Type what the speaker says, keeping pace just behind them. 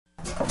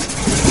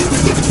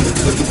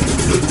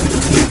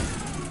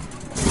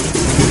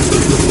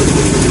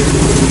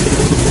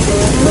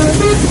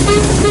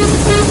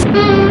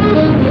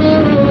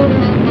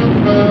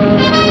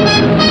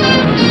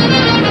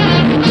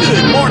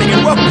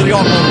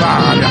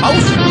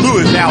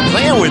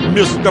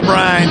Mr.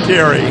 Brian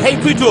Terry.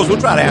 Hey, tweet to us. We'll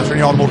try to answer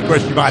any automotive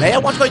questions you might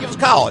have. Why don't you give us a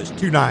call? It's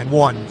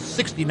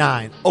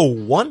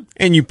 291-6901.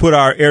 And you put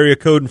our area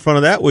code in front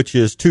of that, which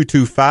is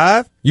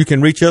 225. You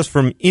can reach us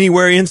from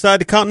anywhere inside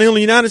the continental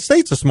United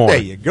States this morning.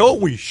 There you go.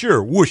 We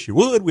sure wish you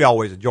would. We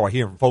always enjoy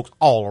hearing from folks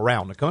all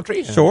around the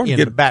country. Sure. In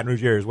the Baton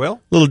Rouge area as well.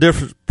 A little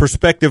different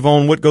perspective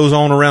on what goes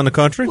on around the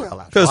country. Well,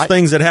 that's because right.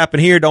 things that happen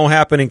here don't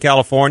happen in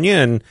California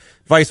and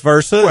vice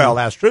versa. Well,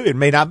 that's true. It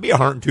may not be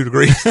 102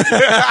 degrees with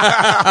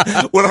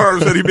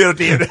 100%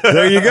 humidity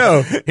there you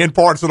go. in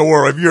parts of the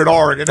world. If you're in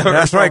Oregon.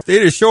 That's right.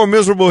 It is sure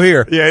miserable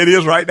here. Yeah, it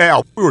is right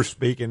now. We were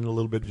speaking a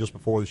little bit just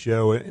before the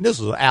show, and this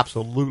is an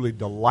absolutely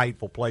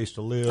delightful place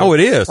to live. Oh, it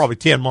is. Probably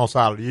 10 months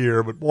out of the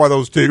year, but boy,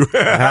 those two.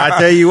 I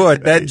tell you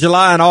what, that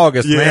July and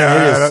August, man,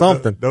 it is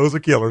something. Those are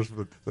killers.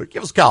 But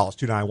give us a call. It's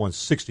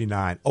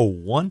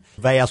 291-6901.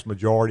 Vast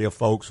majority of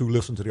folks who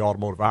listen to the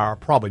Automotive Hour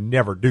probably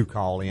never do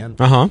call in.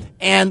 Uh-huh.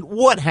 And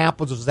what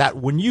happens is that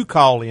when you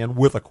call in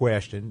with a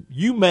question,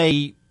 you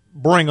may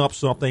bring up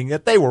something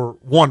that they were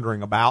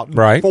wondering about, and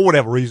right, for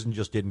whatever reason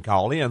just didn't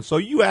call in. So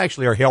you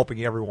actually are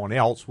helping everyone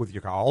else with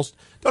your calls.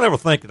 Don't ever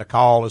think that a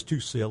call is too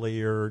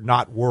silly or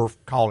not worth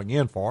calling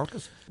in for,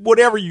 because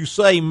whatever you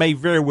say may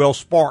very well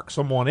spark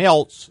someone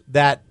else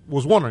that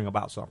was wondering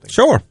about something.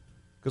 Sure.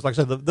 Because like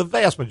I said, the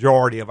vast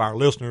majority of our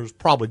listeners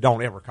probably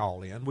don't ever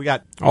call in. We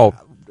got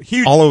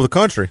huge, all over the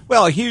country.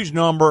 Well, a huge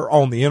number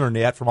on the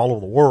internet from all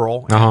over the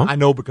world. Uh-huh. I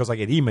know because I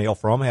get email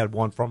from. I had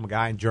one from a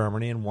guy in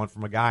Germany and one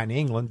from a guy in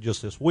England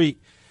just this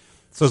week.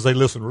 Says they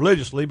listen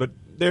religiously, but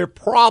they're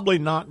probably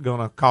not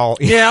going to call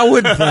in. Yeah, I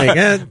wouldn't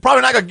think.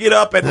 Probably not going to get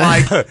up at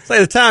like say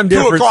the time 2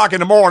 difference. o'clock in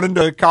the morning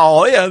to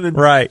call in. And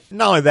right.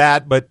 Not only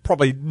that, but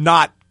probably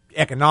not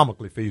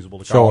economically feasible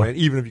to call in,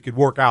 even if you could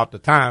work out the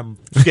time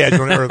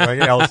schedule and everything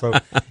else. So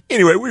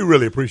anyway, we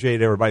really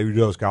appreciate everybody who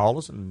does call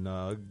us and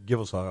give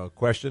us a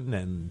question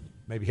and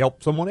maybe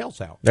help someone else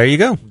out. There you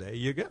go. There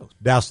you go.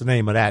 That's the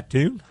name of that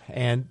tune.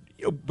 And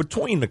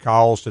between the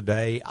calls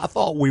today, I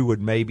thought we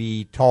would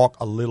maybe talk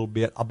a little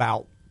bit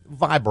about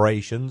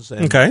vibrations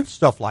and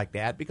stuff like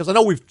that, because I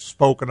know we've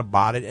spoken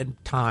about it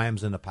at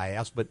times in the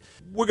past, but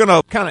we're going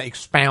to kind of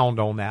expound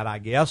on that, I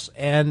guess.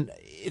 And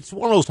it's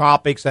one of those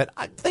topics that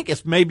I think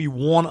it's maybe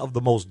one of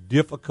the most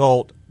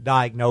difficult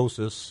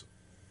diagnoses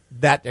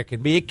that there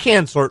can be. It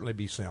can certainly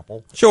be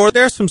simple. Sure,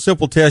 there's some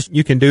simple tests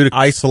you can do to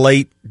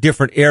isolate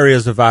different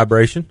areas of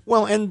vibration.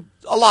 Well, and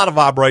a lot of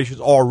vibrations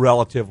are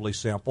relatively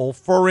simple.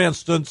 For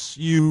instance,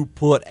 you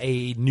put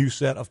a new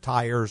set of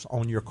tires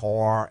on your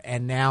car,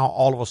 and now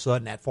all of a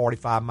sudden at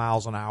 45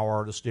 miles an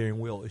hour, the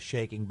steering wheel is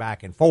shaking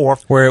back and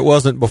forth. Where it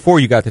wasn't before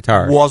you got the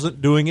tires.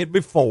 Wasn't doing it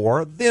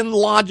before. Then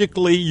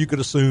logically, you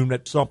could assume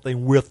that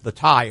something with the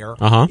tire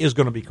is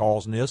going to be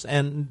causing this.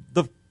 And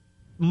the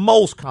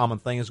most common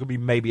thing is going to be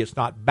maybe it's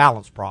not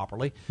balanced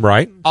properly.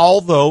 Right.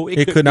 Although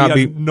it could not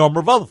be a number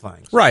of other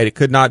things. Right. It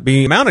could not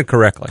be mounted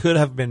correctly. Could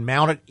have been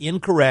mounted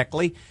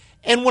incorrectly.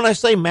 And when I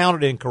say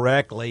mounted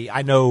incorrectly,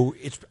 I know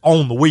it's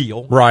on the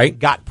wheel. Right. It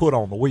got put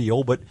on the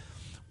wheel. But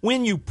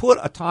when you put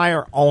a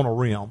tire on a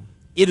rim,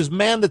 it is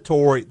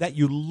mandatory that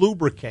you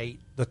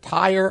lubricate the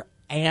tire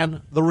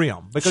and the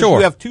rim. Because you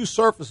have two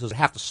surfaces that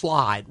have to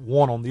slide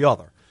one on the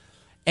other.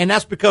 And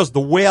that's because the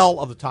well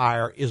of the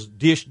tire is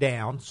dished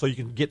down so you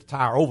can get the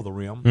tire over the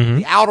rim. Mm-hmm.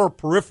 The outer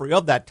periphery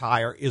of that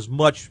tire is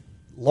much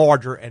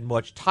larger and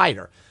much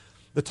tighter.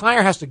 The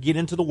tire has to get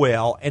into the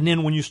well, and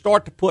then when you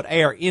start to put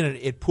air in it,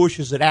 it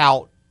pushes it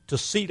out to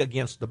seat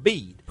against the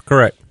bead.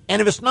 Correct.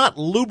 And if it's not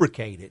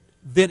lubricated,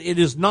 then it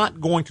is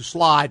not going to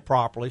slide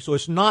properly, so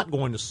it's not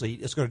going to seat.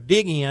 It's going to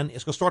dig in.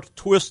 It's going to start to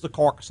twist the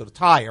carcass of the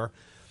tire.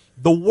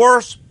 The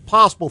worst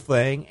possible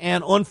thing,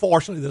 and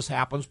unfortunately this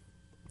happens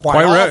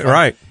quite often,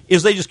 right,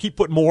 is they just keep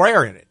putting more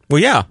air in it.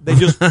 Well, yeah. They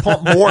just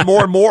pump more and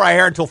more and more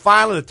air until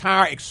finally the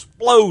tire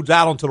explodes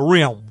out onto the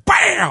rim.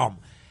 Bam!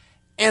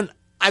 And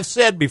I've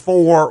said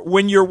before,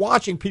 when you're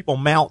watching people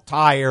mount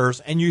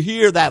tires and you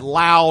hear that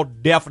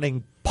loud,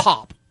 deafening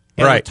pop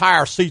and the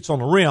tire seats on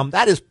the rim,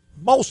 that is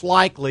most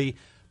likely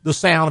the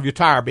sound of your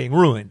tire being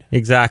ruined.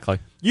 Exactly.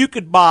 You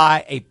could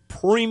buy a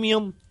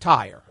premium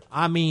tire.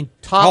 I mean,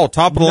 top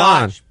of the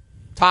line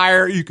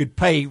tire. You could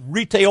pay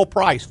retail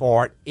price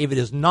for it. If it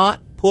is not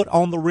put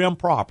on the rim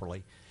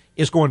properly,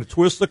 it's going to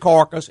twist the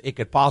carcass. It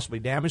could possibly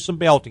damage some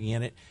belting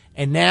in it.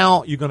 And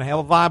now you're going to have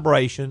a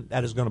vibration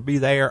that is going to be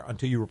there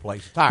until you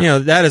replace the tire. You know,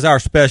 that is our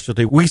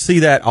specialty. We see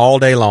that all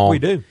day long. We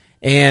do.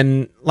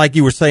 And like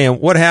you were saying,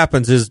 what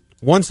happens is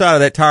one side of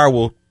that tire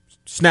will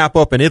snap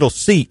up and it'll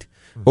seat.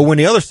 Mm-hmm. But when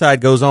the other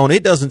side goes on,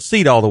 it doesn't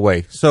seat all the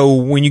way. So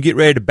when you get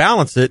ready to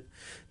balance it,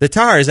 the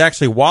tire is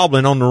actually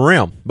wobbling on the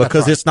rim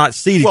because it's not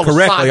seated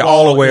correctly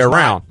all the way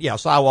around.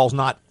 Sidewall's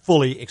not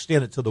fully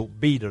extended to the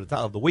bead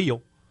of the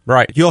wheel.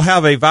 Right. You'll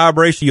have a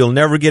vibration you'll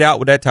never get out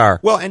with that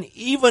tire. Well, and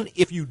even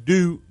if you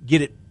do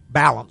get it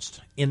balanced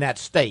in that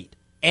state,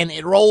 and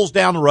it rolls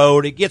down the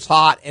road, it gets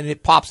hot, and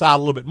it pops out a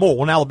little bit more,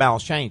 well, now the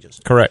balance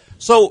changes. Correct.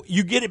 So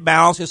you get it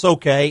balanced, it's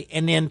okay,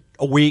 and then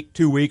a week,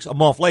 2 weeks, a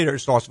month later, it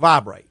starts to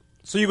vibrate.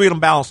 So you get them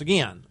balanced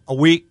again. A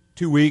week,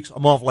 2 weeks, a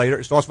month later,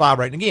 it starts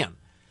vibrating again.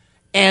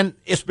 And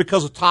it's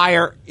because the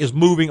tire is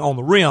moving on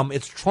the rim.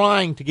 It's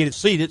trying to get it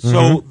seated,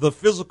 so the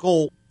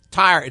physical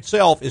tire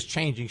itself is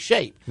changing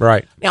shape.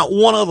 Right. Now,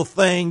 one other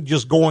thing,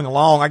 just going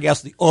along, I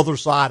guess the other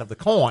side of the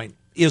coin,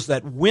 is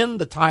that when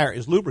the tire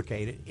is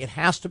lubricated, it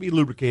has to be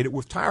lubricated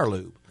with tire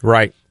lube.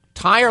 Right.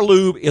 Tire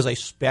lube is a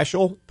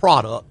special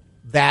product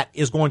that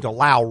is going to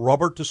allow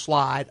rubber to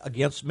slide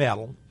against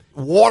metal.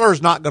 Water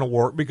is not going to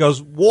work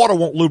because water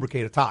won't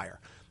lubricate a tire.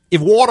 If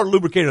water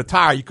lubricated a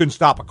tire, you couldn't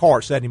stop a car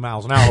at 70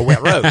 miles an hour on a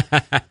wet road.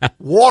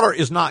 Water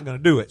is not going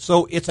to do it.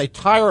 So it's a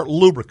tire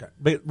lubricant.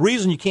 The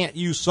reason you can't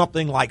use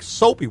something like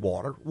soapy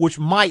water, which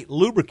might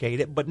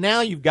lubricate it, but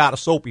now you've got a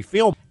soapy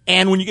film.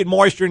 And when you get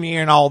moisture in the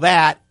air and all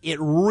that, it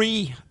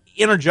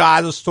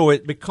re-energizes so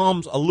it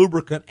becomes a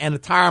lubricant and the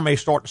tire may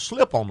start to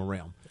slip on the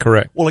rim.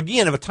 Correct. Well,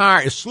 again, if a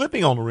tire is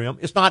slipping on the rim,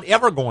 it's not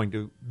ever going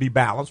to be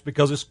balanced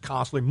because it's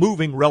constantly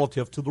moving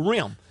relative to the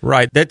rim.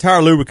 Right. That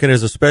tire lubricant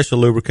is a special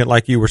lubricant,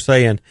 like you were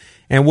saying.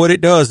 And what it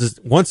does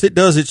is, once it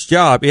does its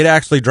job, it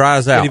actually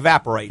dries out. It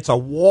evaporates. It's a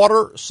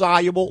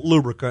water-soluble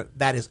lubricant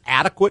that is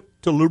adequate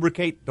to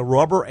lubricate the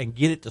rubber and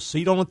get it to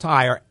seat on the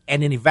tire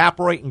and then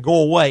evaporate and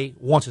go away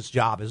once its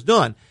job is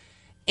done.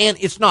 And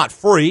it's not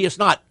free. It's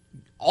not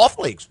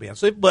awfully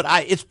expensive, but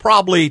it's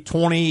probably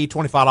 $20,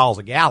 $25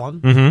 a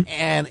gallon.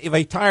 And if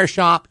a tire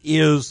shop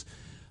is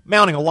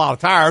mounting a lot of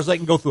tires, they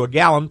can go through a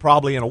gallon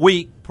probably in a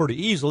week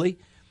pretty easily.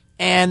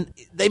 And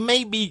they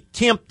may be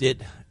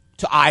tempted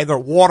to either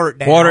water it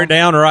down. Water it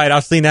down, right.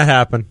 I've seen that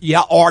happen.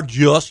 Yeah, or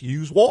just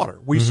use water.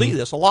 We see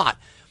this a lot.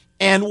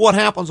 And what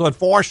happens,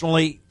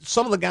 unfortunately,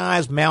 some of the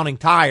guys mounting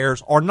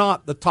tires are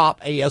not the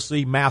top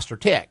ASE master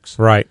techs.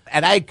 Right.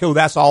 At AGCO,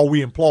 that's all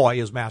we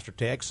employ is master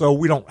techs, so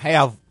we don't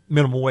have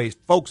minimum wage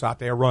folks out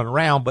there running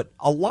around, but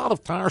a lot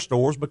of tire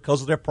stores,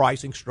 because of their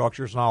pricing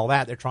structures and all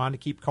that, they're trying to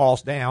keep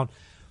costs down.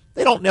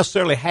 They don't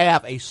necessarily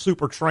have a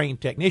super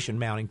trained technician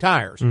mounting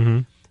tires.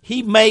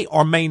 He may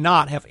or may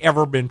not have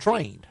ever been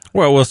trained.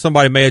 Well,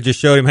 somebody may have just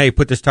showed him, hey,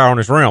 put this tire on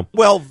this rim.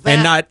 Well,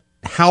 and not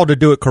how to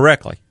do it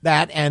correctly.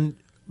 And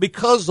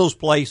because those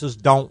places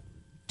don't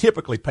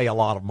typically pay a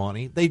lot of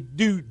money, they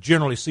do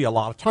generally see a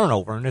lot of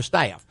turnover in their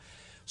staff.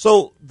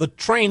 So the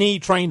trainee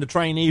trained the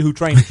trainee who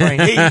trained the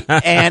trainee,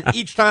 and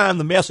each time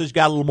the message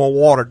got a little more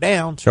watered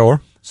down. Sure.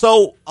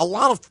 So a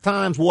lot of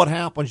times what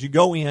happens, you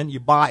go in, you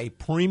buy a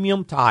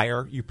premium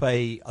tire, you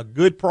pay a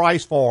good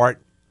price for it,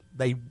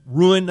 they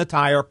ruin the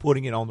tire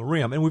putting it on the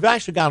rim. And we've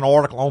actually got an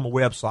article on the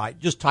website.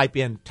 Just type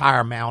in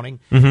tire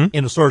mounting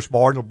in the search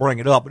bar and it'll bring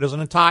it up. But there's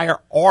an entire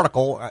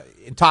article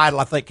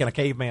entitled, I think, Can a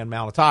Caveman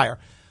Mount a Tire?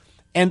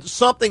 And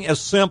something as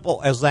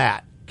simple as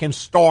that can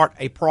start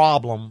a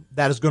problem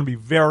that is going to be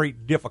very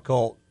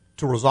difficult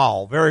to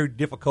resolve, very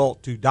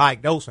difficult to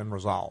diagnose and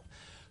resolve.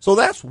 So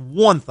that's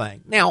one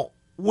thing. Now,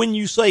 when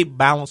you say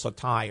balance a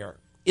tire,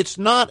 it's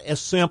not as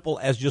simple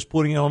as just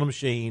putting it on a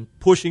machine,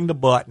 pushing the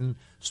button,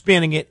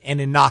 spinning it, and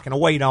then knocking a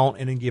weight on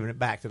and then giving it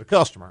back to the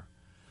customer.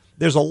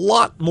 There's a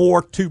lot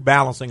more to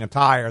balancing a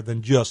tire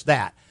than just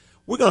that.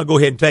 We're going to go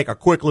ahead and take a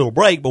quick little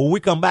break, but when we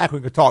come back,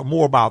 we can talk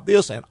more about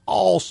this and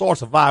all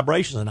sorts of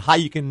vibrations and how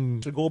you can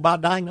go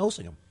about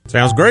diagnosing them.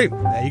 Sounds great.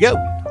 There you go.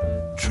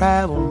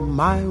 Travel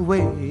my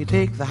way,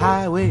 take the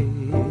highway,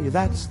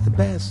 that's the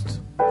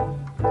best.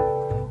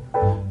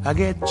 I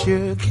get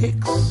your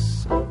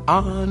kicks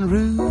on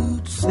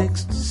Route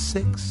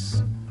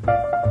 66.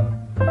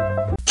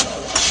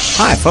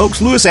 Hi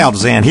folks, Louis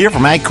Altazan here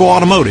from AGCO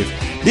Automotive.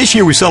 This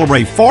year we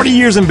celebrate 40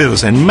 years in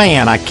business, and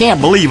man, I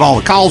can't believe all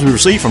the calls we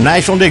receive from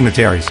national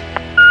dignitaries.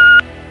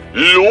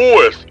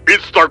 Louis,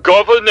 it's the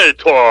Governor.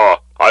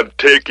 I'm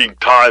taking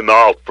time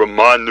out from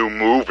my new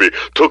movie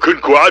to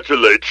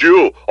congratulate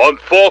you on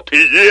 40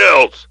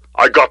 years.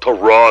 I got to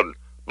run,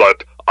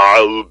 but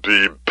I'll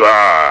be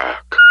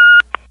back.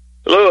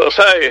 Louis,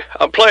 hey,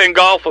 I'm playing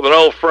golf with an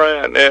old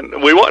friend,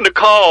 and we wanted to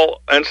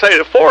call and say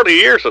that 40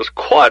 years is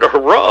quite a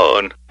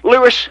run.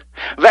 Louis,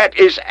 that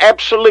is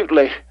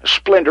absolutely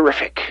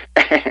splendorific.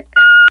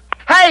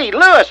 Hey,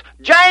 Louis,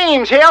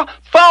 James here,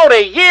 40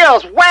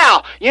 years,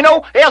 wow. You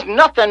know, there's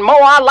nothing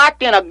more I like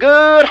than a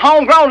good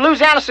homegrown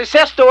Louisiana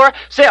success story,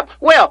 except,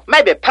 well,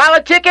 maybe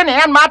politicking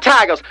and my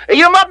Tigers.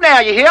 You 'em up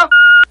now, you hear?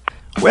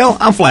 Well,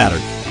 I'm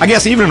flattered. I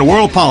guess even in the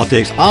world of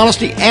politics,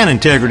 honesty and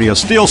integrity are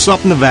still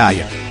something to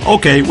value.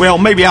 Okay, well,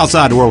 maybe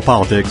outside the world of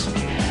politics.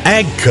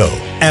 AGCO.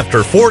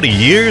 After 40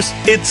 years,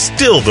 it's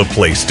still the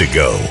place to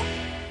go.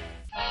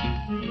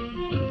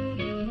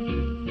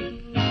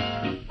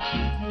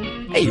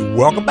 Hey,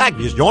 welcome back.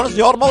 Just join us,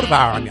 the Automotive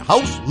Hour. I'm your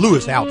host,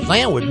 Louis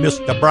Altazan, with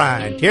Mr.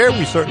 Brian Terry.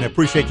 We certainly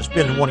appreciate you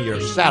spending one of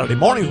your Saturday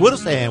mornings with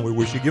us, and we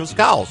wish you give us a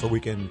call so we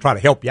can try to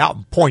help you out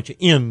and point you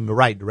in the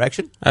right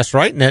direction. That's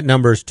right, and that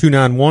number is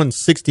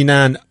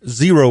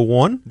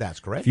 291-6901. That's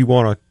correct. If you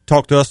want to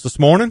talk to us this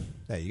morning.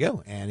 There you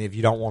go. And if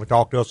you don't want to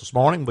talk to us this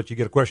morning, but you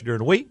get a question during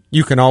the week,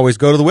 you can always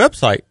go to the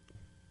website.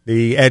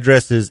 The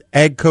address is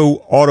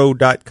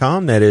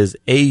agcoauto.com. That is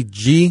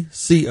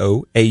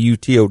AGCO.com.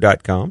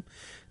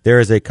 There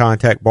is a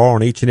contact bar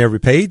on each and every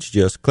page.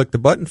 Just click the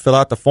button, fill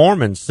out the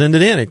form, and send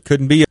it in. It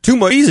couldn't be too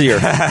much easier.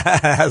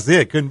 That's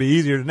it. Couldn't be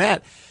easier than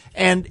that.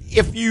 And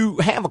if you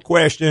have a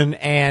question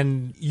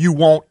and you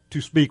want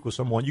to speak with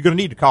someone, you're going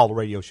to need to call the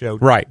radio show.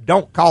 Right.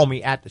 Don't call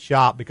me at the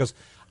shop because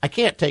I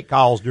can't take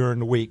calls during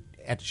the week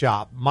at the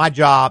shop. My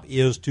job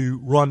is to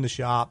run the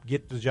shop,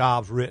 get the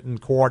jobs written,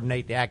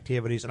 coordinate the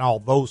activities, and all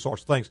those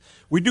sorts of things.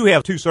 We do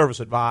have 2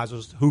 service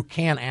advisors who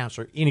can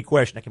answer any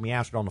question that can be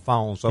answered on the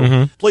phone.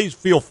 So please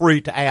feel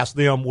free to ask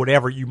them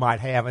whatever you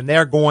might have, and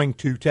they're going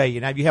to tell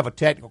you. Now, if you have a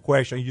technical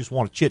question, you just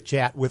want to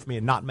chit-chat with me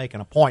and not make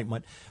an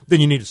appointment,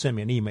 then you need to send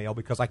me an email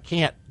because I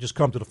can't just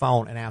come to the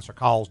phone and answer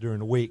calls during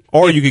the week.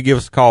 Or you could give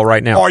us a call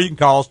right now. Or you can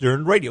call us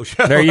during the radio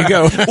show. There you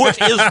go.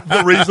 Which is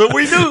the reason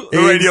we do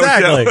the radio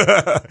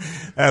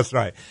show. That's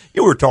right.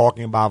 You were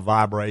talking about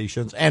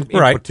vibrations, and in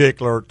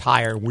particular,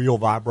 tire and wheel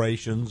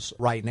vibrations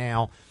right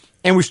now.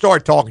 And we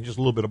started talking just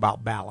a little bit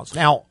about balance.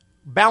 Now,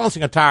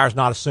 balancing a tire is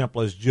not as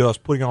simple as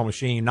just putting it on a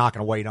machine,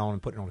 knocking a weight on,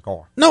 and putting it on the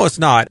car. No, it's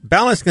not.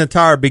 Balancing a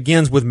tire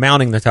begins with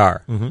mounting the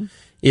tire. Mm-hmm.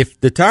 If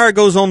the tire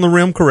goes on the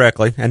rim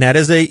correctly, and that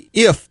is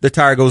if the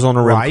tire goes on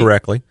the rim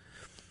correctly,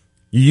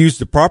 you use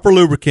the proper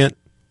lubricant,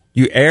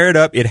 you air it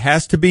up. It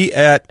has to be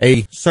at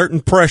a certain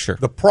pressure.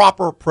 The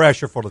proper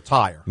pressure for the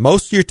tire.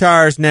 Most of your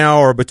tires now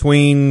are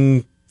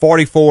between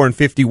 44 and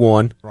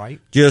 51.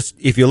 Right. Just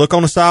if you look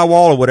on the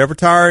sidewall or whatever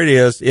tire it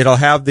is, it'll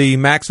have the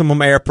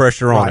maximum air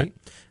pressure on it.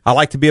 I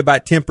like to be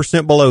about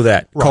 10% below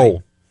that,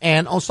 cold.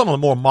 And on some of the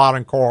more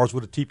modern cars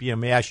with a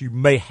TPMS, you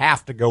may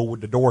have to go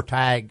with the door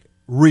tag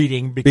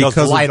reading because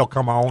the light will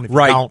come on if you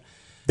don't.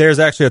 There's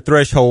actually a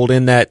threshold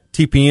in that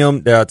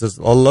TPM. There's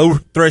a low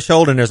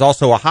threshold and there's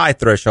also a high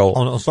threshold.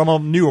 On some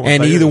of them newer ones.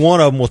 And either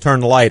one of them will turn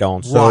the light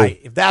on. So. Right.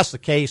 If that's the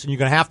case, then you're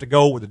going to have to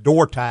go with the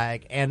door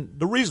tag. And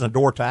the reason a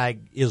door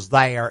tag is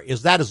there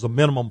is that is the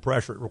minimum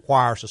pressure it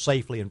requires to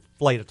safely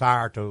inflate a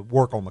tire to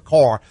work on the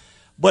car.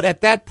 But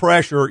at that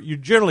pressure, you're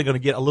generally going to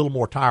get a little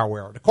more tire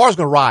wear. The car's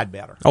going to ride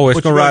better. Oh,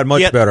 it's going to ride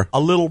much better. A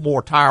little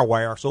more tire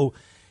wear. So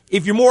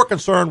if you're more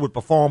concerned with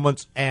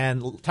performance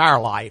and tire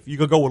life, you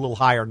can go with a little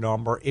higher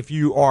number. If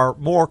you are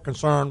more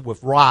concerned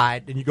with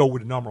ride, then you go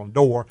with the number on the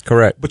door.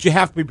 Correct. But you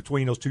have to be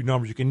between those two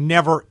numbers. You can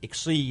never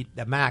exceed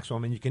the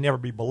maximum, and you can never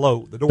be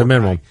below the door. The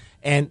minimum. Tag.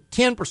 And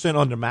 10%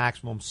 under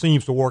maximum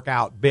seems to work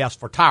out best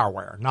for tire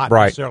wear, not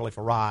necessarily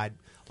for ride,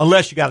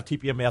 unless you got a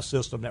TPMS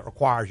system that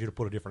requires you to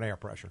put a different air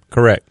pressure.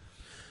 Correct.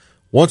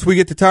 Once we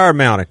get the tire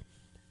mounted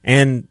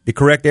and the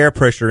correct air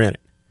pressure in it,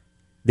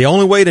 the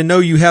only way to know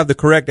you have the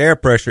correct air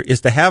pressure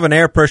is to have an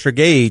air pressure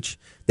gauge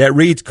that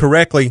reads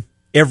correctly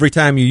every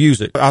time you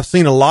use it. I've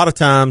seen a lot of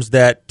times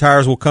that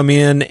tires will come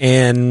in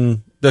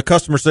and the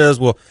customer says,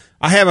 well,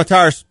 I have my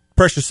tire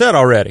pressure set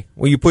already.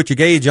 Well, you put your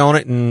gauge on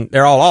it and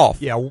they're all off.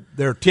 Yeah,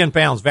 they're 10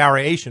 pounds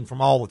variation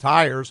from all the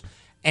tires.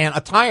 And a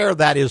tire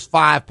that is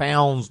 5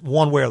 pounds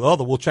one way or the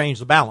other will change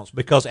the balance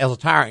because as a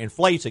tire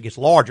inflates, it gets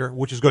larger,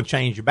 which is going to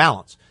change your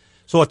balance.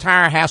 So a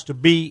tire has to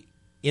be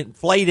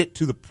inflated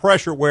to the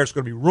pressure where it's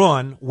going to be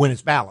run when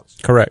it's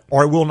balanced. Correct.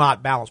 Or it will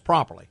not balance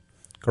properly.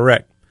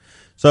 Correct.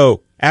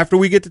 So after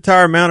we get the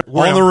tire mounted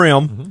on the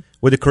rim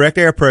with the correct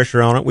air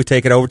pressure on it, we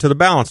take it over to the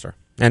balancer.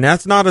 And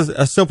that's not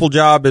a simple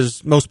job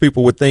as most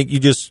people would think. You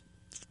just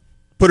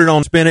put it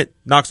on, spin it,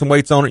 knock some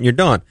weights on it, and you're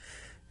done.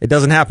 It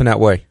doesn't happen that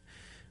way.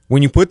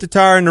 When you put the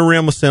tire and the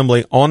rim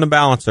assembly on the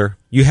balancer,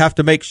 you have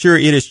to make sure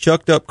it is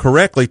chucked up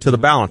correctly to the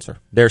balancer.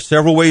 There are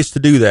several ways to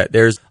do that.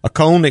 There's a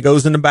cone that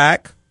goes in the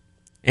back,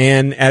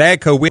 and at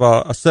AGCO, we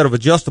have a set of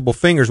adjustable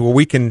fingers where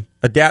we can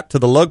adapt to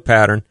the lug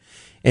pattern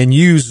and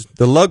use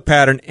the lug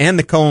pattern and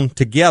the cone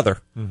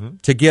together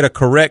to get a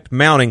correct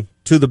mounting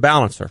to the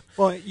balancer.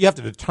 Well, you have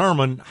to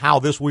determine how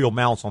this wheel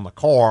mounts on the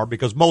car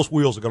because most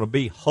wheels are going to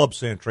be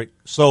hub-centric,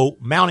 so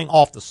mounting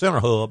off the center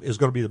hub is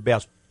going to be the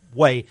best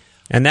way.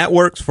 And that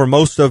works for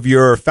most of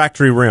your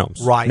factory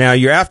rims. Right. Now,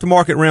 your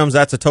aftermarket rims,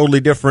 that's a totally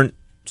different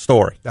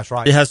story. That's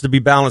right. It has to be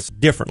balanced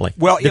differently,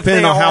 well,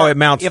 depending on how it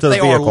mounts to the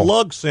vehicle. If they are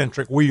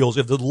lug-centric wheels,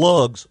 if the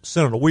lugs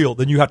center the wheel,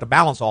 then you have to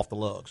balance off the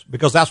lugs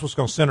because that's what's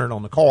going to center it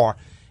on the car.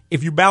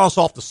 If you balance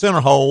off the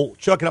center hole,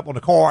 chuck it up on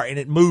the car, and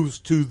it moves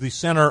to the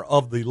center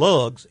of the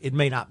lugs, it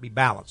may not be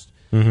balanced.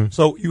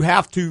 So you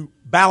have to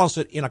balance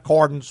it in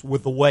accordance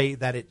with the way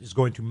that it is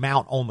going to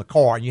mount on the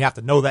car, and you have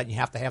to know that, and you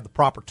have to have the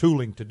proper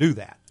tooling to do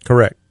that.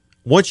 Correct.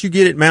 Once you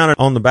get it mounted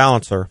on the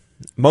balancer,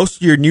 most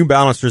of your new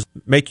balancers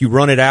make you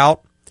run it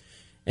out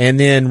and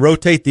then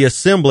rotate the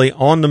assembly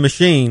on the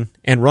machine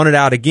and run it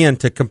out again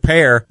to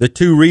compare the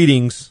two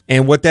readings.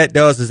 And what that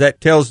does is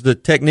that tells the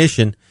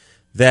technician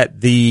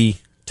that the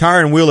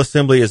tire and wheel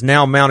assembly is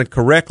now mounted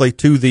correctly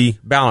to the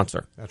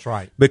balancer. That's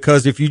right.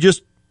 Because if you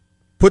just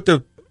put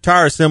the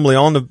tire assembly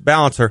on the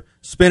balancer,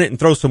 spin it and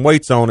throw some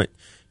weights on it,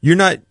 you're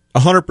not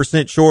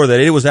 100% sure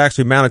that it was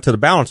actually mounted to the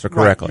balancer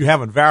correctly. Right. You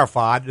haven't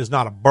verified. There's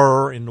not a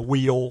burr in the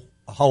wheel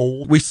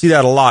hole. We see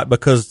that a lot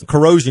because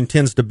corrosion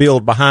tends to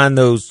build behind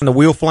those in the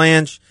wheel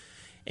flange,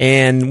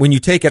 and when you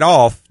take it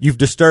off, you've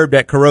disturbed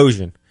that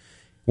corrosion.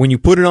 When you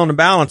put it on the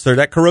balancer,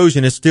 that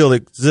corrosion is still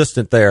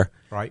existent there.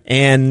 Right.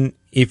 And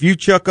if you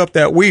chuck up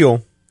that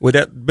wheel with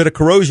that bit of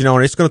corrosion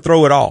on it, it's going to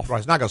throw it off. Right.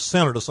 It's not going to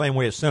center the same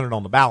way it's centered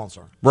on the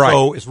balancer. Right.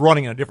 So it's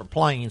running in a different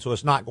plane, so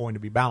it's not going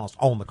to be balanced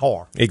on the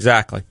car.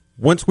 Exactly.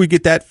 Once we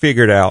get that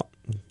figured out,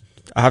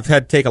 I've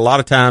had to take a lot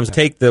of times,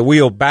 take the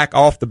wheel back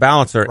off the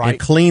balancer and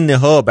clean the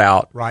hub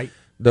out. Right.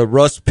 The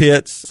rust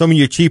pits, some of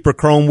your cheaper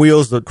chrome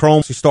wheels, the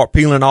chrome you start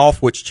peeling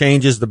off, which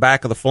changes the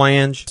back of the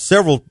flange.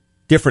 Several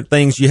different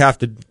things you have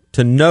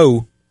to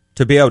know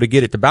to be able to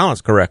get it to balance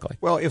correctly.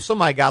 Well, if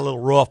somebody got a little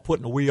rough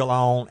putting the wheel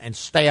on and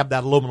stabbed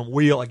that aluminum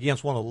wheel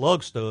against one of the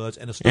lug studs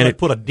and the stud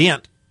put a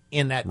dent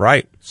in that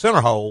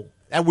center hole,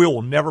 that wheel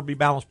will never be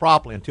balanced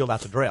properly until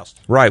that's addressed.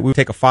 Right. We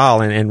take a file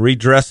and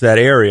redress that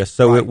area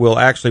so it will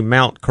actually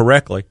mount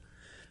correctly.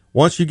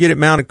 Once you get it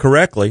mounted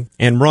correctly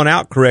and run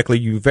out correctly,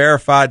 you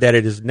verify that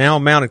it is now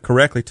mounted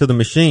correctly to the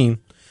machine.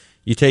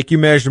 You take your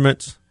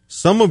measurements.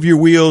 Some of your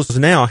wheels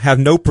now have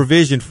no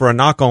provision for a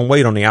knock-on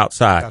weight on the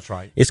outside. That's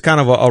right. It's kind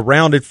of a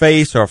rounded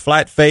face or a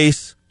flat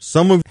face.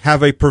 Some of them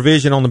have a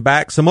provision on the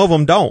back. Some of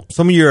them don't.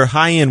 Some of your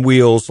high-end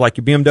wheels, like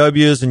your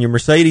BMWs and your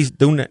Mercedes,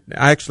 do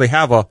actually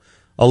have a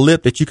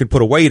lip that you can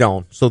put a weight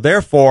on. So,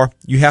 therefore,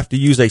 you have to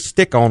use a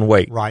stick-on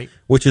weight,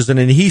 which is an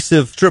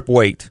adhesive strip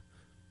weight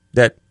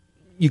that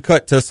you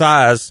cut to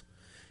size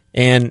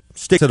and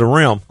stick to the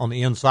rim. On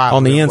the inside.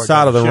 On the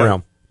inside of the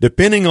rim.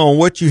 Depending on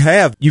what you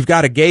have, you've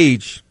got a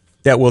gauge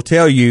that will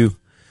tell you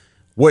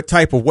what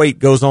type of weight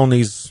goes on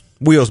these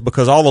wheels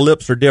because all the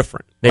lips are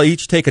different. They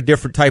each take a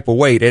different type of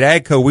weight.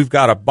 At AGCO, we've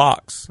got a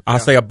box. I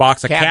say a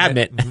box, a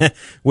cabinet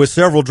with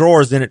several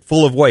drawers in it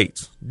full of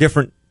weights,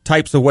 different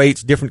types of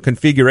weights, different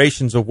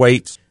configurations of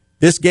weights.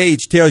 This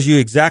gauge tells you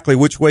exactly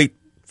which weight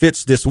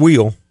fits this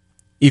wheel.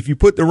 If you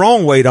put the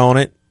wrong weight on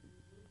it,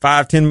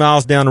 5-10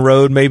 miles down the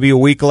road, maybe a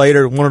week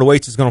later, one of the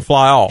weights is going to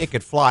fly off. It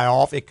could fly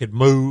off. It could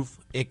move.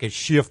 It could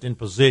shift in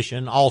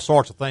position. All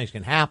sorts of things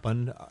can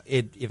happen.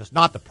 If it's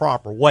not the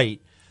proper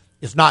weight,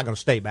 it's not going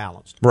to stay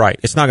balanced. Right.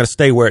 It's not going to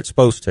stay where it's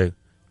supposed to.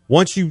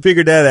 Once you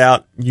figure that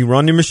out, you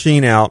run the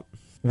machine out.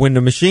 When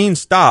the machine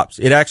stops,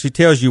 it actually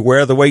tells you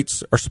where the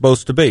weights are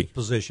supposed to be.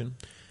 Position.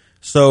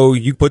 So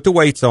you put the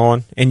weights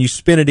on, and you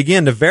spin it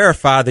again to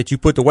verify that you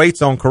put the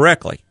weights on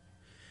correctly.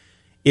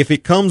 If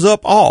it comes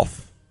up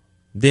off,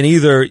 then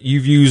either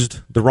you've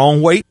used the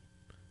wrong weight,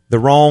 the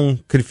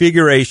wrong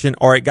configuration,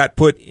 or it got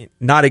put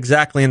not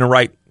exactly in the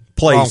right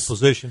place. Wrong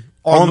position.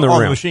 On the rim.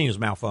 Or the machine is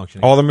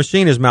malfunctioning. Or the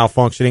machine is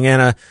malfunctioning.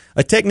 And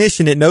a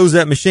technician that knows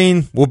that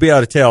machine will be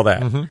able to tell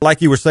that. Mm-hmm.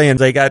 Like you were saying,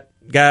 they got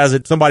guys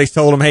that somebody's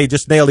told them, hey,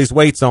 just nail these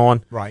weights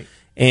on. Right.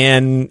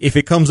 And if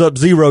it comes up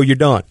zero, you're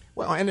done.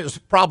 Well, and it's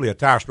probably a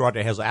tire store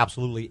that has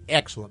absolutely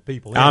excellent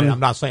people in it. I'm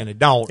not saying they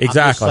don't.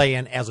 Exactly. I'm just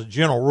saying, as a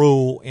general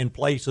rule, in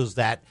places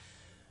that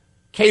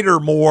cater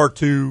more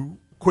to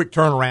quick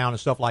turnaround and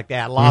stuff like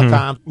that, a lot of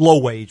times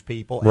low-wage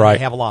people, and they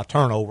have a lot of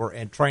turnover,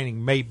 and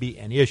training may be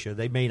an issue.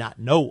 They may not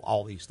know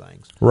all these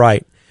things.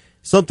 Right.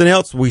 Something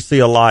else we see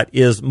a lot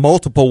is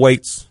multiple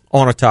weights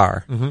on a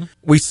tire. Mm-hmm.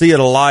 We see it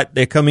a lot.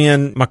 They come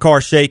in, my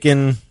car's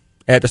shaking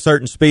at a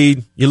certain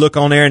speed. You look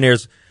on there, and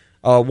there's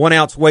a 1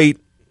 ounce weight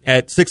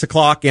at 6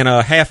 o'clock and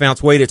a half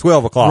ounce weight at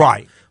 12 o'clock.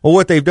 Right. Well,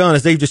 what they've done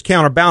is they've just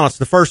counterbalanced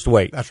the first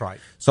weight. That's right.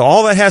 So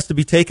all that has to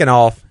be taken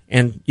off,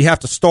 and you have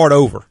to start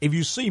over. If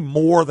you see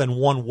more than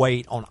one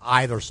weight on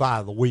either side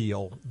of the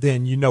wheel,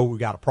 then you know we've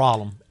got a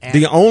problem. And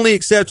the only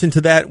exception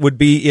to that would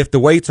be if the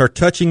weights are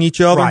touching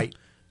each other. Right.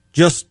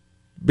 Just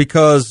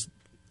because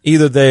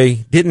either they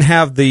didn't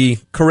have the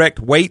correct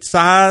weight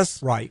size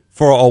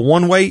for a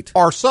one weight.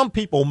 Or some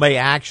people may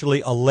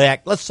actually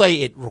elect, let's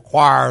say it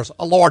requires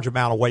a large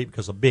amount of weight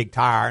because of a big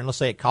tire, and let's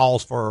say it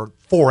calls for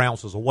 4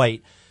 ounces of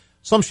weight.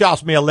 Some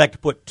shops may elect to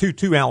put two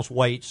 2-ounce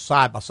weights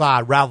side by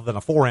side rather than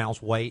a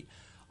 4-ounce weight,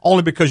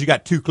 only because you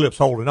got two clips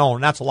holding on,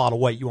 and that's a lot of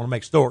weight. You want to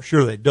make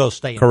sure that it does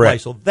stay in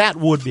place. So that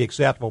would be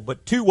acceptable.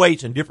 But two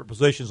weights in different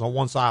positions on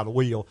one side of the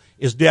wheel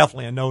is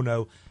definitely a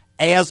no-no,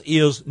 as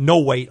is no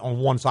weight on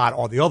one side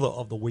or the other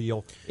of the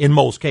wheel in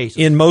most cases.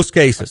 In most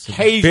cases.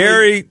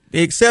 There are an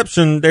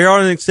exception.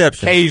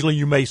 Occasionally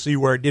you may see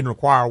where it didn't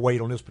require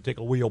weight on this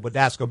particular wheel, but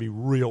that's going to be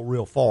real,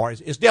 real far.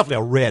 It's definitely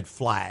a red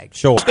flag.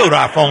 Sure. Let's go to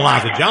our phone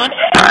lines with John.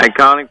 Hi,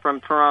 calling from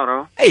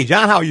Toronto. Hey,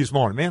 John, how are you this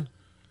morning, man?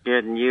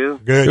 Good, and you?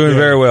 Good. Doing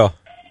very well.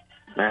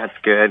 That's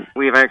good.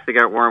 We've actually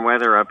got warm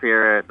weather up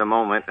here at the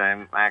moment.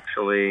 I'm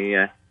actually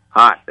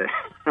hot.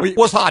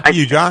 What's hot to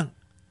you, John?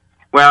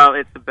 Well,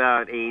 it's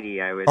about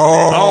 80, I would say.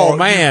 Oh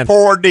man.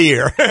 Poor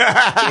dear.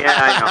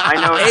 I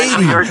know.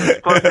 80. Yours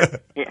is close.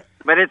 Yeah,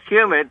 but it's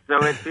humid,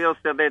 so it feels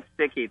a bit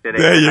sticky today.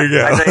 There you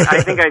go.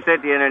 I think I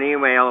said to you in an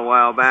email a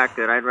while back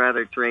that I'd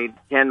rather trade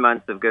 10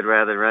 months of good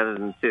weather rather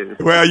than 2.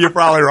 Well, you're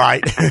probably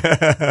right.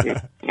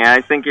 Yeah,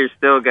 I think you're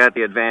still got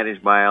the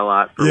advantage by a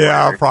lot. For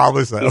weather.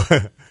 Probably so.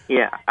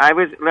 Yeah, I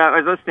was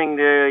listening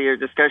to your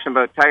discussion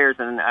about tires,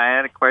 and I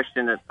had a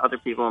question that other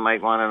people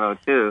might want to know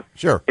too.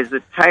 Sure. Is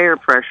the tire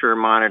pressure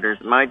monitors?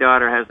 My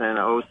daughter has an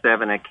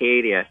 07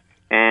 Acadia,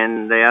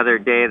 and the other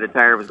day the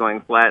tire was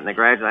going flat in the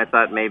garage, and I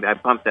thought maybe I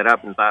pumped it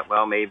up and thought,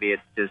 well, maybe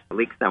it's just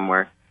leaked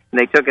somewhere. And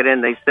they took it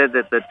in. They said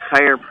that the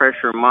tire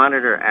pressure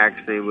monitor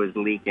actually was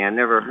leaking. I've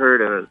never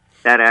heard of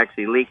that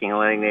actually leaking and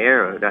letting the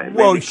air out.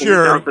 Well, Can sure.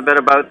 you tell us a bit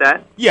about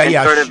that?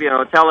 Yeah. Sort of,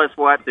 tell us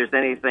if there's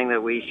anything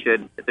that we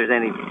should, if there's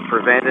any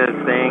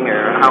preventative thing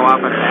or how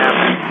often it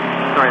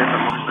happens. Sorry,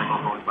 that's a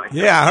motorcycle going by.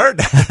 Yeah, I heard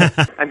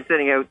that. I'm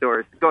sitting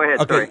outdoors. Go ahead,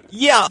 Okay. sorry.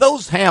 Yeah,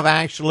 those have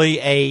actually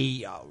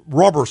a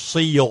rubber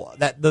seal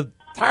that the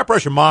tire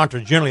pressure monitor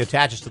generally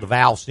attaches to the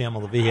valve stem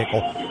of the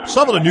vehicle.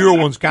 Some of the newer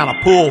ones kind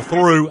of pull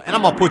through, and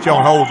I'm going to put you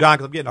on hold, John,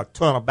 because I'm getting a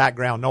ton of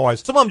background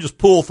noise. Some of them just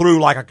pull through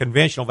like a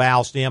conventional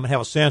valve stem and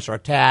have a sensor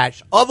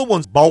attached. Other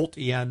ones bolt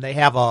in. They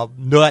have a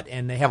nut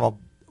and they have a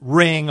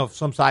ring of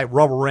some side,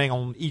 rubber ring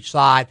on each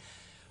side.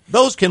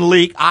 Those can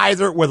leak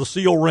either where the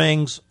seal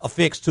ring's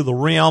affixed to the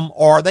rim,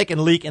 or they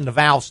can leak in the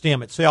valve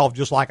stem itself,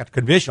 just like a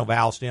conventional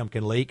valve stem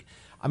can leak.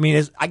 I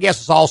mean, I guess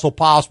it's also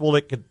possible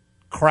it could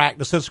crack.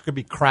 The sensor could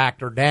be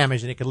cracked or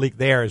damaged, and it could leak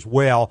there as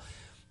well.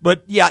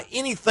 But, yeah,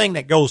 anything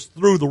that goes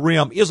through the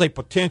rim is a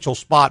potential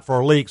spot for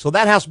a leak, so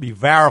that has to be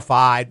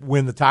verified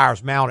when the tire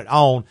is mounted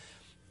on.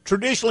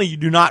 Traditionally, you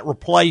do not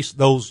replace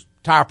those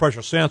tire pressure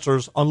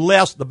sensors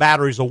unless the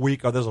batteries are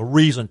weak or there's a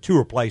reason to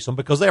replace them,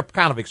 because they're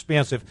kind of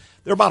expensive.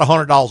 They're about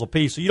 $100 a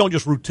piece, so you don't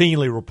just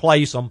routinely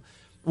replace them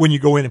when you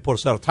go in and put a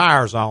set of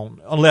tires on,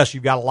 unless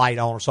you've got a light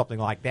on or something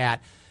like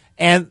that.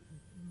 And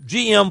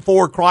GM,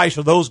 Ford,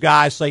 Chrysler, those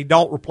guys say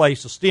don't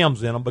replace the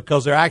stems in them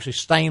because they're actually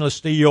stainless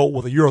steel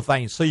with a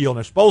urethane seal, and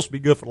they're supposed to be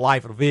good for the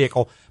life of the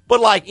vehicle. But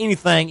like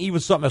anything,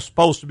 even something that's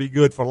supposed to be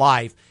good for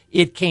life,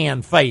 it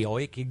can fail.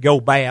 It can go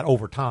bad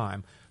over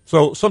time.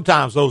 So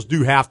sometimes those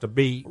do have to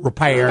be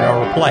repaired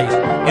or replaced,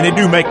 and they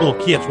do make little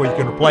kits where you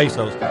can replace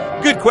those.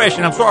 Good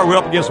question. I'm sorry we're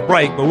up against a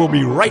break, but we'll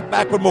be right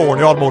back with more in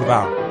the Automotive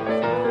Hour.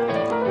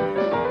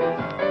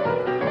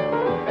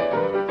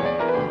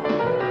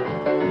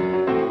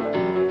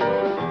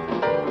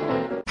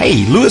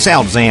 Hey, Louis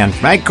Altazan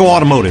from AGCO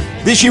Automotive.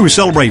 This year we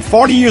celebrate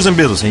 40 years in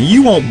business, and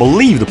you won't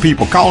believe the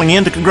people calling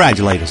in to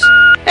congratulate us.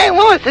 Hey,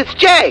 Louis, it's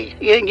Jay.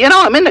 You know,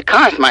 I'm in the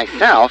cars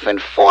myself,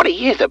 and 40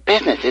 years of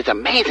business is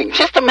amazing,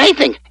 just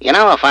amazing. You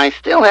know, if I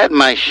still had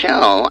my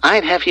show,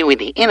 I'd have you in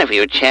the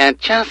interview chair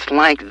just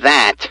like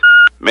that.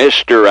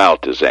 Mr.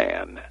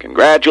 Altazan,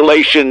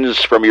 congratulations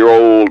from your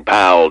old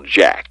pal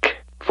Jack.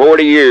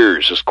 40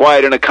 years is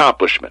quite an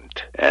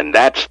accomplishment, and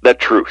that's the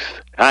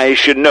truth. I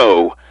should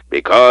know,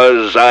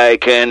 because I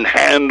can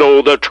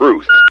handle the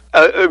truth.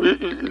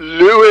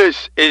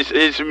 Louis,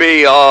 it's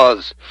me,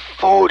 Oz.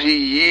 40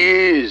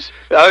 years.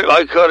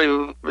 I can't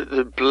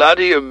even...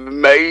 Bloody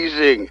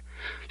amazing.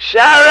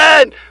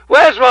 Sharon,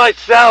 where's my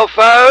cell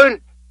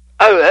phone?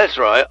 Oh, that's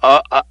right.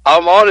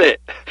 I'm on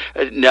it.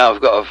 Now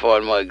I've got to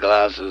find my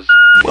glasses.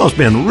 Well, it's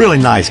been really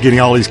nice getting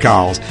all these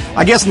calls.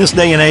 I guess in this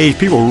day and age,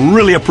 people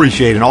really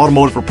appreciate an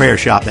automotive repair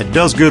shop that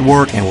does good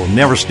work and will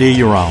never steer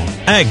you wrong.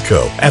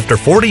 AGCO. After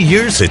 40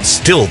 years, it's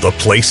still the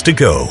place to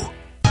go.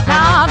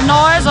 Loud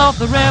noise off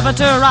the river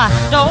to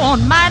right.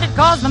 Don't mind it,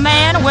 cause the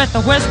man with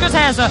the whiskers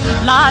has a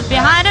lot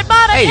behind it.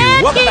 But I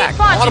can't welcome keep back to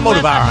punching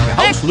Automotive with Hour. I'm your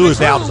the host, Louis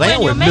big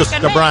Altazan, with when you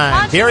Mr. make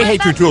Brian me Terry. Hey,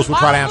 punch True with Tools, we'll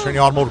try to answer any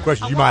automotive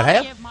questions you might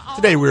have. give my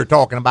Today we were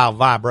talking about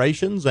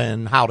vibrations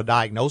and how to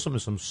diagnose them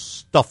and some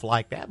stuff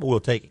like that, but we'll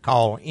take a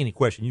call on any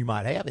question you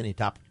might have, any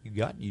topic you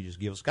got. You just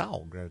give us a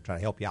call. We're going to try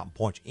to help you out and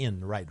point you in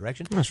the right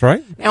direction. That's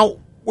right. Now,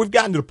 we've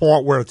gotten to the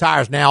point where the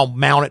tire's now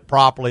mounted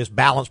properly, it's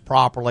balanced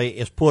properly,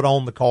 it's put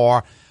on the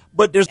car,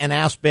 but there's an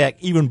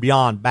aspect even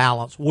beyond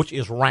balance, which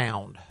is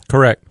round.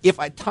 Correct. If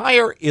a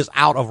tire is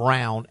out of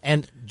round,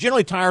 and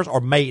generally tires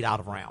are made out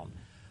of round,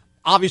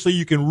 obviously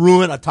you can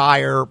ruin a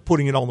tire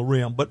putting it on the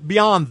rim, but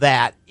beyond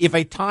that, if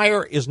a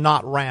tire is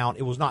not round,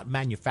 it was not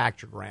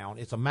manufactured round.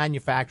 It's a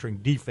manufacturing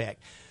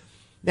defect.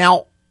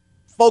 Now,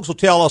 folks will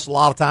tell us a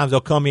lot of times they'll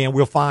come in,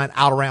 we'll find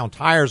out of round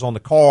tires on the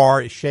car,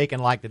 it's shaking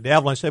like the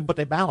devil, and say, but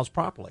they balance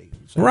properly.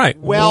 So, right.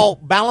 Well,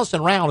 balance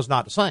and round is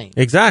not the same.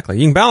 Exactly.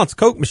 You can balance a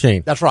Coke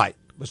machine. That's right.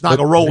 It's not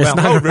going to roll It's down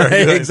the not road very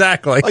right, good.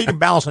 exactly. Or you can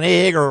balance an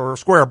egg or a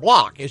square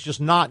block. It's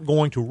just not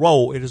going to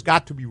roll. It has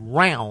got to be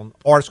round,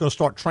 or it's going to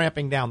start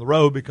tramping down the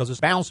road because it's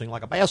bouncing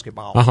like a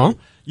basketball. Uh-huh.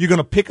 You're going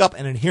to pick up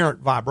an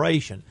inherent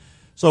vibration.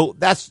 So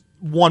that's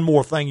one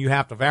more thing you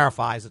have to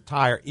verify is the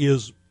tire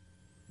is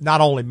not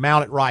only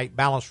mounted right,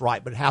 balanced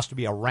right, but it has to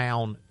be a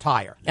round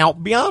tire. Now,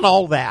 beyond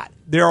all that,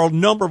 there are a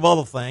number of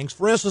other things.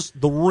 For instance,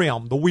 the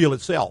rim, the wheel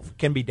itself,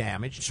 can be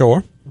damaged.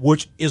 Sure.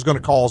 Which is going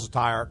to cause the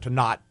tire to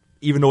not,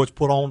 even though it's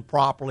put on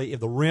properly,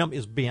 if the rim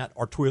is bent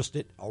or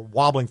twisted or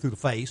wobbling through the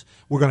face,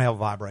 we're going to have a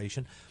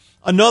vibration.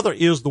 Another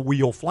is the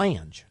wheel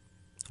flange.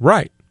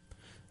 Right.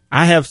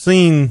 I have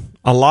seen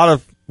a lot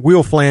of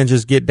wheel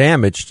flanges get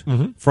damaged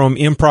from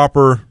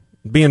improper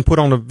being put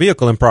on the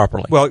vehicle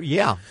improperly. Well,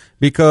 yeah.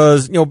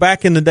 Because,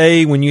 back in the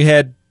day when you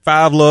had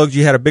 5 lugs,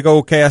 you had a big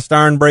old cast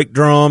iron brake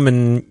drum,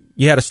 and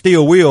you had a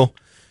steel wheel,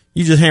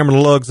 you just hammer the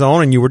lugs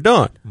on and you were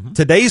done.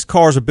 Today's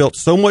cars are built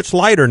so much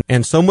lighter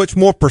and so much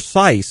more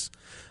precise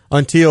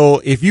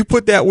until if you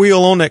put that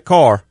wheel on that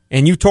car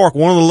and you torque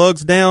one of the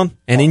lugs down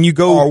and then you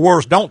go... Or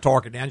worse, don't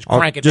torque it down. Just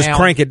crank it down. Just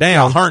crank it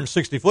down.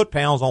 160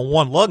 foot-pounds on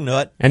one lug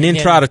nut. And then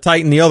try to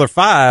tighten the other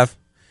 5,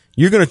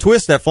 you're going to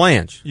twist that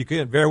flange. You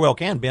could very well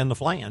can bend the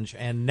flange.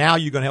 And now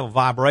you're going to have a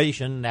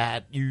vibration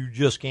that you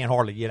just can't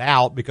hardly get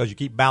out because you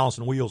keep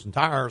balancing wheels and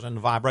tires and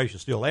the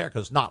vibration's still there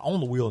because it's not on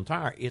the wheel and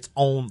tire. It's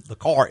on the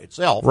car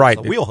itself.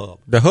 Right. The wheel hub.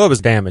 The hub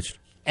is damaged.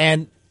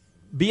 And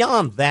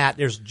beyond that,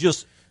 there's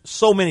just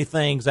so many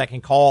things that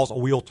can cause a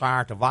wheel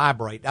tire to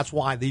vibrate. That's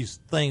why these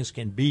things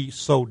can be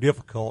so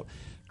difficult.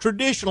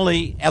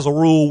 Traditionally, as a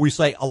rule, we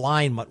say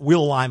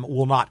wheel alignment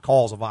will not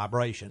cause a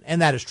vibration,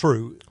 and that is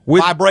true.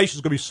 Vibration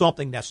is going to be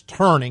something that's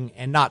turning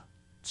and not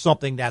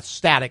something that's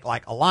static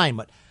like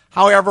alignment.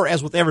 However,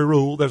 as with every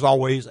rule, there's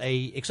always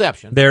a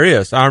exception. There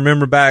is. I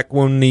remember back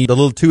when the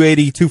little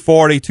 280,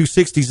 240,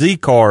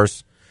 260Z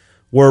cars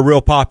were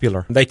real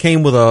popular. They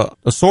came with a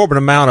assorbent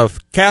amount of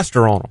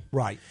caster on them.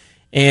 Right.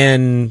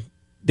 And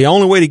the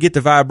only way to get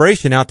the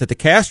vibration out that the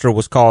caster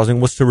was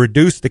causing was to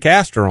reduce the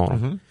caster on them.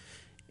 Mm-hmm.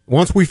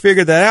 Once we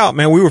figured that out,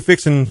 man, we were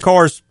fixing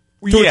cars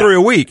 2 or 3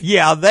 a week.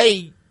 Yeah,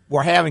 they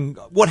were having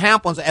 – what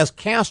happens as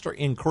caster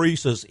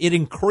increases, it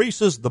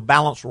increases the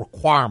balance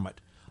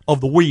requirement of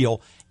the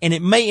wheel, and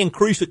it may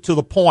increase it to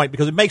the point,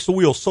 because it makes the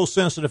wheel so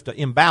sensitive to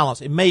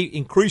imbalance, it may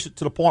increase it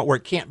to the point where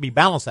it can't be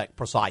balanced that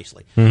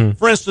precisely. Mm-hmm.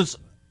 For instance,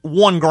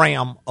 1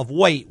 gram of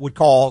weight would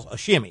cause a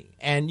shimmy,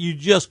 and you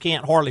just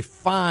can't hardly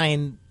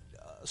find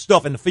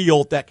stuff in the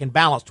field that can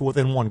balance to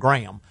within 1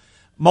 gram.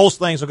 Most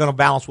things are going to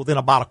balance within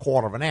about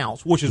 1/4 of an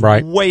ounce, which is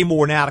way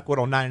more than adequate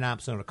on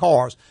 99% of the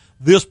cars.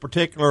 This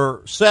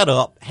particular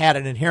setup had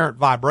an inherent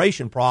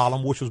vibration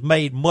problem, which was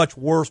made much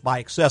worse by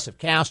excessive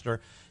caster.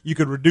 You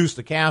could reduce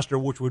the caster,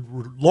 which would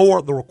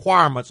lower the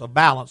requirements of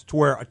balance to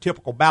where a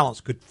typical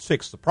balance could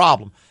fix the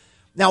problem.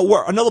 Now,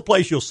 another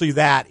place you'll see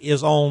that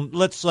is on,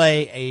 let's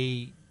say,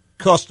 a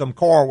custom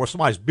car where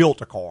somebody's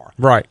built a car.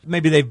 Right.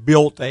 Maybe they've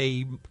built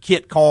a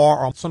kit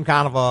car or some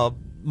kind of a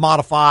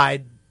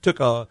modified, took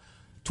a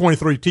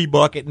 23T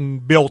bucket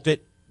and built the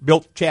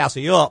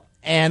chassis up.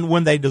 And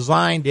when they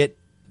designed it,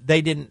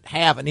 they didn't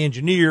have an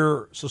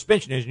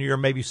suspension engineer,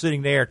 maybe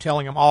sitting there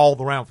telling them all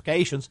the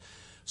ramifications.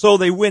 So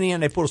they went in,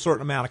 they put a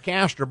certain amount of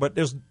caster, but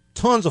there's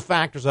tons of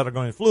factors that are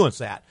going to influence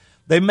that.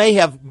 They may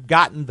have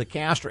gotten the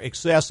caster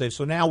excessive,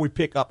 so now we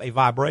pick up a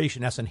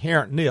vibration that's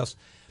inherent in this.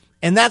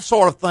 And that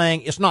sort of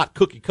thing, it's not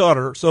cookie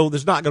cutter, so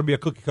there's not going to be a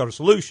cookie cutter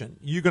solution.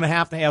 You're going to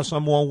have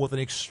someone with an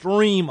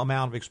extreme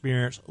amount of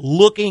experience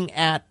looking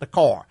at the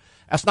car.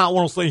 That's not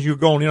one of those things you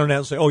go on the internet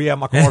and say, oh, yeah,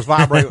 my car's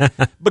vibrating.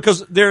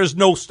 Because there is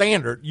no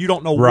standard. You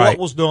don't know what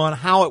was done,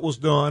 how it was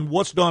done,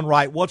 what's done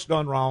right, what's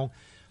done wrong.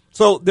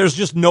 So there's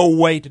just no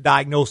way to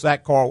diagnose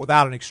that car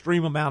without an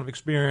extreme amount of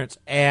experience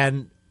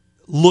and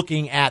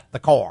looking at the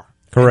car.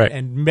 Correct.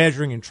 And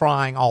measuring and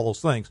trying all those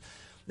things.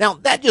 Now,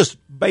 that just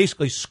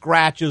basically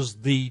scratches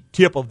the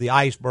tip of the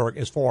iceberg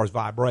as far as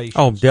vibration.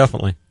 Oh,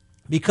 definitely.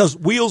 Because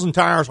wheels and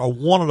tires are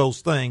one of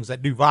those things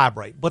that do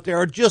vibrate. But there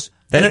are just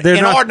an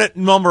inordinate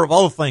number of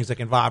other things that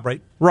can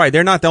vibrate. Right.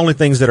 They're not the only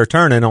things that are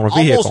turning on a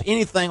vehicle. Almost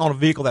anything on a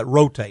vehicle that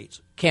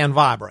rotates can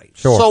vibrate.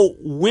 Sure. So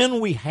when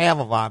we have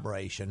a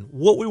vibration,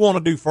 what we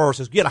want to do first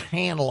is get a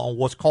handle on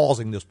what's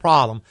causing this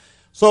problem.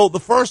 So the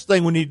first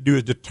thing we need to do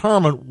is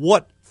determine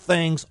what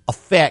things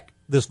affect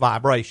this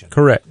vibration.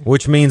 Correct.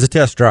 Which means a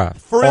test drive.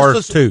 For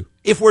instance, or 2.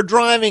 If we're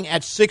driving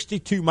at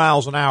 62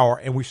 miles an hour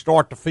and we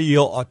start to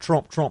feel a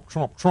trump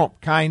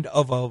kind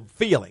of a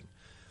feeling,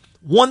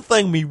 one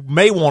thing we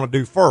may want to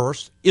do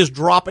first is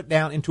drop it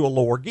down into a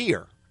lower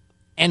gear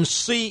and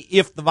see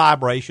if the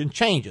vibration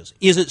changes.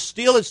 Is it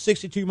still at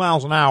 62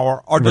 miles an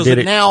hour, or does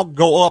it now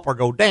go up or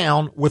go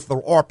down with the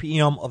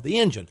RPM of the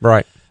engine?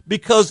 Right.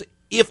 Because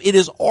if it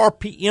is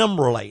RPM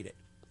related,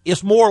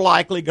 it's more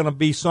likely going to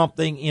be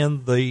something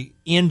in the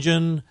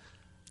engine,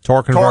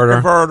 torque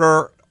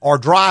converter, or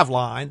drive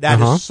line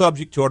that is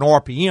subject to an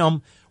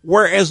RPM,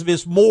 whereas if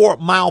it's more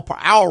mile per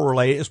hour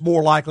related, it's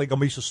more likely going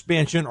to be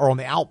suspension or on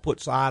the output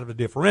side of the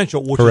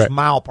differential, which is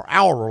mile per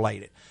hour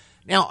related.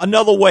 Now,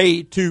 another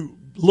way to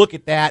look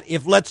at that,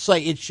 if let's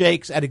say it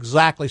shakes at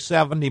exactly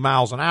 70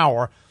 miles an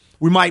hour,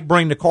 we might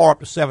bring the car up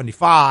to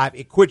 75,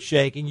 it quits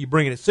shaking, you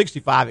bring it at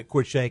 65, it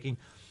quits shaking.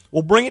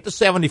 We'll bring it to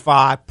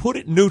 75, put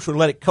it neutral, and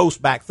let it coast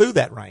back through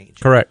that range.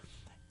 Correct.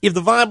 If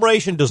the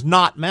vibration does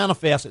not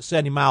manifest at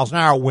 70 miles an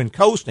hour when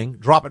coasting,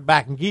 drop it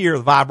back in gear,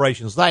 the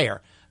vibration's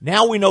there.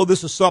 Now we know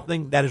this is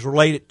something that is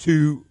related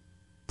to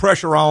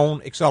pressure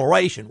on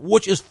acceleration,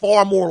 which is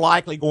far more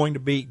likely going to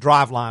be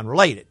driveline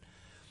related.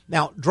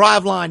 Now,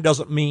 driveline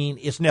doesn't mean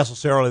it's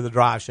necessarily the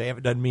drive shaft.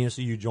 It doesn't mean it's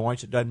the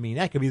U-joints. It doesn't mean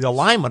that. It could be the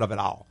alignment of it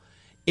all.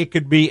 It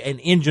could be an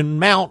engine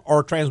mount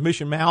or a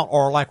transmission mount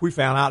or, like we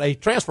found out, a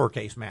transfer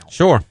case mount.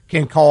 Sure.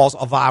 Can cause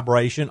a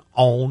vibration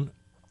on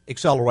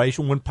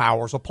acceleration when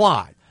power is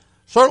applied.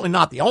 Certainly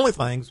not the only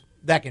things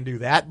that can do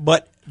that,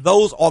 but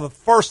those are the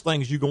first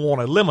things you're going to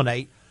want to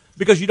eliminate,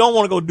 because you don't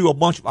want to go do a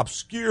bunch of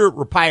obscure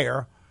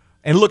repair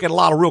and look at a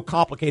lot of real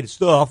complicated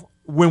stuff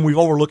when we've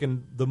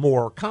overlooking the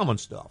more common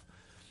stuff.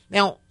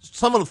 Now,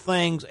 some of the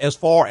things as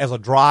far as a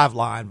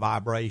driveline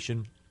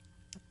vibration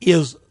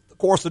is, of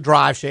course, the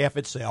drive shaft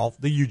itself,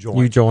 the U-joint.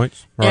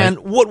 U-joints, right. And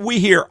what we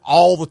hear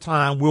all the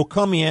time, we'll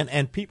come in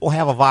and people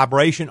have a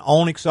vibration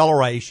on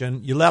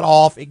acceleration. You let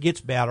off, it gets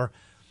better.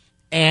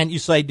 And you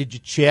say, did you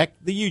check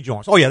the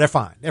U-joints? Oh, yeah, they're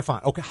fine. They're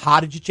fine. Okay, how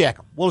did you check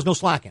them? Well, there's no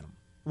slack in them.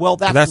 Well,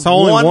 that's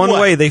only one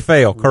way they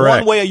fail,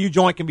 correct. One way a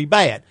U-joint can be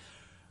bad.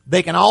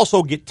 They can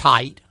also get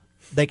tight.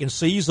 They can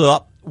seize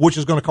up. which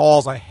is going to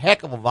cause a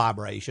heck of a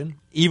vibration,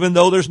 even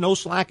though there's no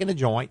slack in the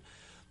joint.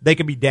 They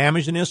can be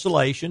damaged in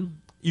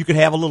installation. You could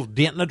have a little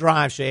dent in the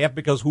drive shaft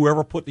because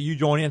whoever put the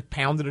U-joint in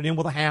pounded it in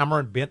with a hammer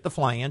and bent the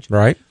flange.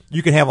 Right.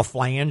 You can have a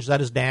flange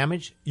that is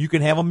damaged. You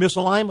can have a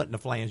misalignment in the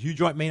flange.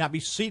 U-joint may not be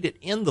seated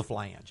in the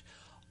flange.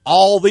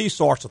 All these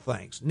sorts of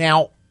things.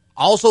 Now,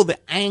 also the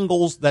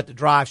angles that the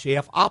drive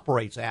shaft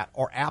operates at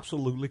are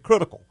absolutely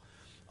critical.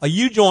 A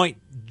U-joint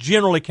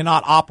generally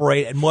cannot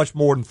operate at much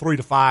more than 3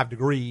 to 5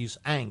 degrees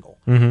angle.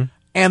 Mm-hmm.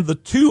 And the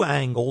two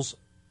angles,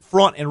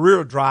 front and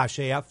rear drive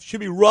shaft,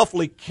 should be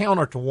roughly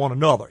counter to one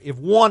another. If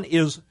one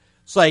is,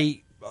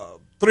 say,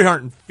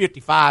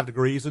 355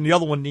 degrees and the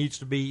other one needs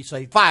to be,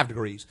 say, 5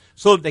 degrees,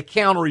 so that they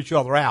counter each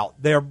other out,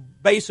 they're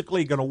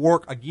basically going to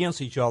work against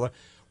each other.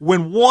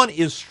 When one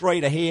is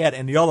straight ahead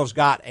and the other's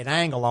got an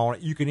angle on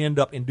it, you can end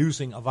up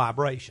inducing a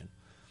vibration.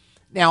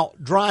 Now,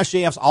 drive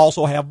shafts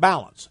also have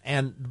balance,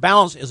 and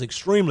balance is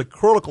extremely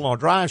critical on a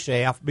drive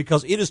shaft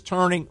because it is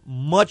turning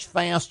much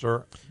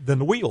faster than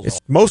the wheels are.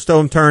 Most of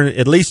them turn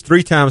at least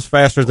 3 times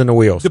faster than the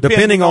wheels,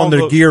 depending on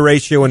the gear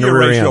ratio and the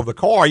rear end of the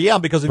car. Yeah,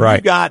 because if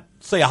you've got,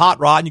 say, a hot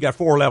rod and you got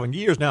 411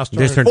 gears, now it's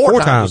turning 4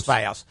 times as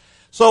fast.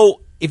 So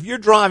if you're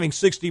driving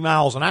 60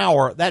 miles an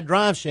hour, that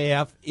drive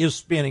shaft is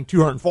spinning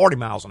 240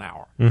 miles an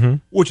hour,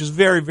 which is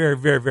very, very,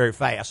 very, very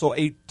fast. So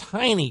a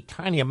tiny,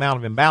 tiny amount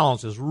of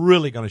imbalance is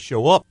really going to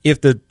show up.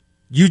 If the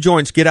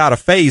U-joints get out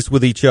of phase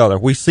with each other,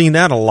 we've seen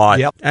that a lot.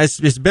 Yep.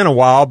 It's been a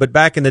while, but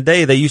back in the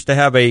day, they used to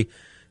have a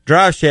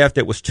drive shaft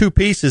that was 2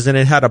 pieces, and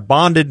it had a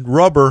bonded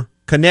rubber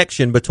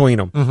connection between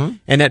them.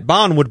 And that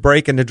bond would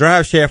break, and the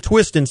drive shaft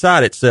twist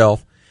inside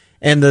itself.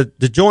 And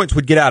the joints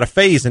would get out of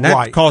phase, and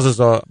that causes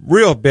a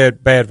real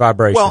bad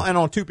vibration. Well, and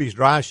on a 2-piece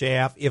drive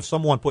shaft, if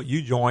someone put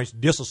U-joints,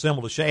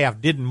 disassembled the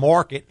shaft, didn't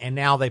mark it, and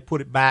now they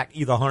put it back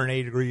either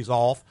 180 degrees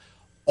off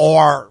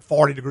or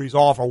 40 degrees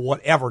off or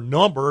whatever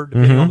number,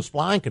 depending on the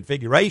spline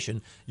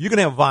configuration, you can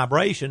have a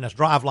vibration that's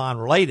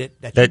driveline related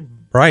that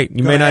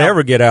you may not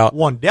ever get out.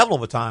 One devil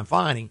of a time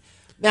finding.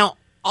 Now,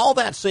 all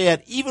that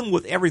said, even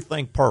with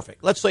everything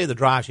perfect, let's say the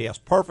drive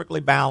shaft's perfectly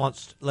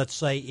balanced, let's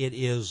say it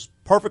is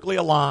perfectly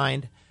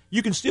aligned,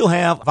 you can still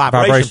have a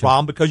vibration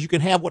problem because you can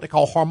have what they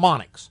call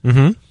harmonics.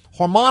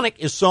 Harmonic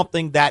is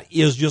something that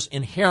is just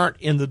inherent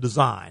in the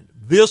design.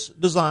 This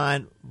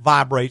design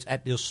vibrates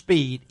at this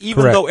speed,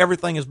 even though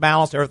everything is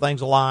balanced, everything's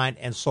aligned,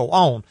 and so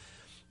on.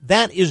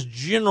 That is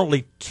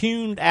generally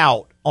tuned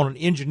out on an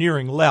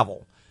engineering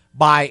level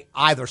by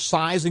either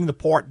sizing the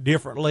part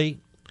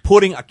differently,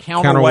 putting a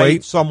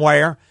counterweight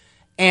somewhere,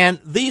 and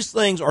these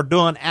things are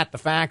done at the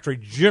factory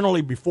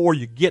generally before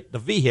you get the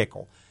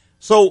vehicle.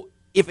 So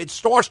if it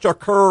starts to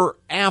occur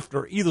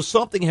after, either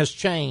something has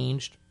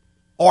changed,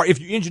 or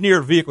if you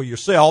engineered a vehicle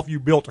yourself,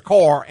 you built a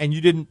car, and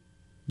you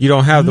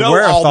don't have the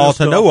wherewithal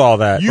to know all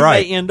that. You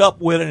may end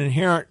up with an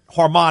inherent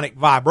harmonic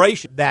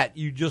vibration that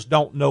you just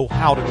don't know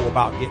how to go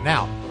about getting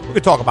out. We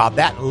could talk about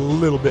that a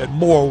little bit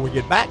more when we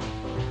get back.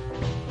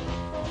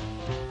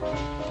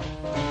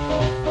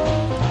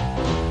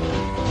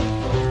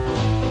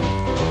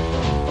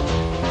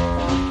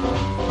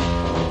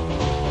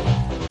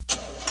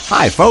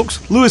 Hi,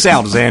 folks. Louis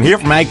Altazan here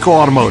from AGCO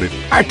Automotive.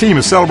 Our team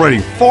is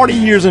celebrating 40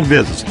 years in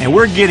business, and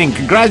we're getting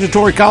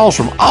congratulatory calls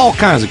from all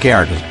kinds of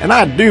characters, and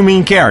I do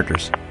mean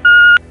characters.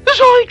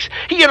 Zoinks!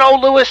 You know,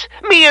 Louis,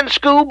 me and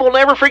Scoob will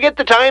never forget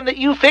the time that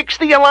you fixed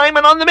the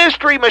alignment on the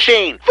mystery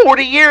machine.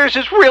 40 years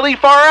is really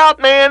far out,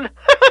 man.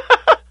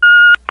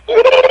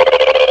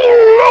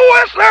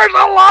 Louis, there's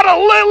a lot of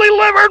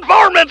lily-livered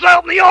varmints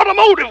out in the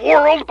automotive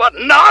world, but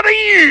not a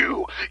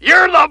you.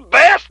 You're the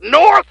best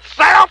north,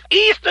 south,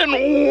 east,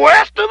 and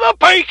west of the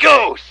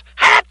Pecos.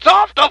 Hats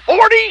off to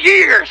 40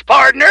 years,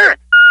 partner.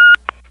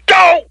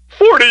 Go!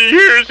 40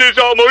 years is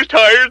almost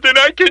higher than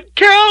I can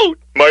count.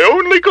 My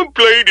only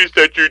complaint is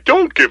that you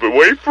don't give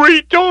away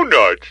free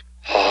donuts.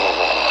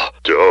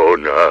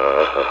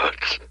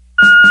 Donuts.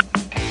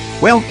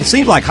 Well, it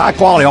seems like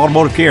high-quality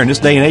automotive care in this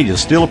day and age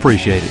is still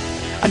appreciated.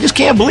 I just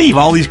can't believe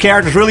all these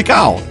characters really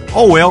called.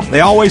 Oh well, they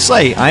always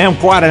say I am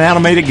quite an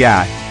animated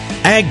guy.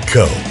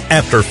 AGCO.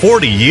 After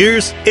 40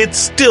 years, it's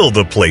still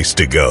the place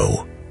to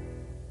go.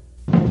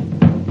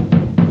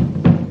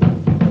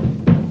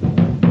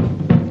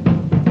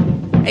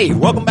 Hey,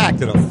 welcome back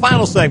to the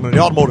final segment of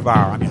the Automotive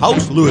Hour. I'm your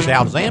host, Louis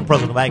Altazan,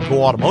 president of AGCO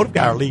Automotive.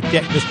 Got our lead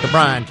tech, Mr.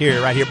 Brian Terry,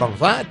 right here by my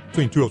side.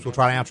 Between two of us, we'll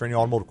try to answer any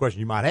automotive questions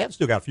you might have.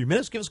 Still got a few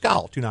minutes. Give us a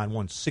call,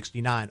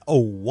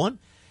 291-6901.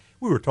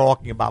 We were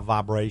talking about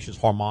vibrations,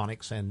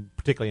 harmonics, and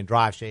particularly in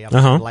drive shafts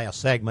in the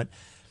last segment.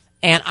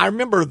 And I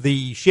remember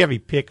the Chevy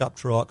pickup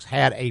trucks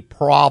had a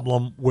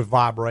problem with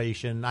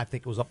vibration. I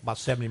think it was up about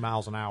 70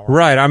 miles an hour.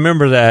 Right, I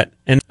remember that.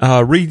 And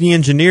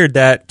re-engineered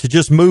that to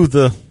just move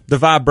the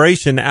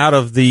vibration out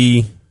of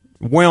the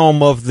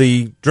realm of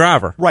the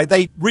driver. Right,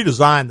 they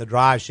redesigned the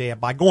drive shaft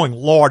by going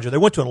larger. They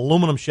went to an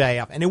aluminum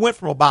shaft, and it went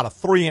from about a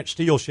 3-inch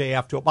steel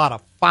shaft to about a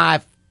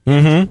 5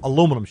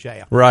 aluminum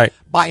shaft. Right.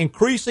 By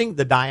increasing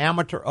the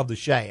diameter of the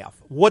shaft,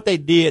 what they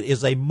did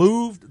is they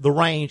moved the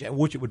range at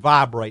which it would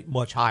vibrate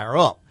much higher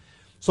up.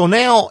 So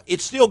now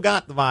it's still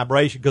got the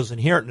vibration because it's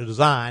inherent in the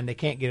design. They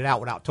can't get it out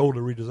without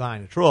totally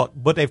redesigning the truck,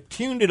 but they've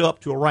tuned it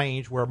up to a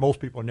range where most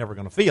people are never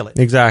going to feel it.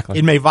 Exactly.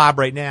 It may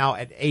vibrate now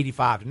at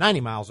 85 to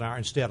 90 miles an hour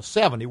instead of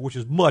 70, which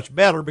is much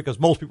better because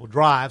most people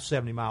drive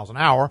 70 miles an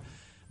hour.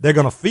 They're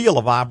going to feel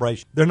a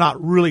vibration. They're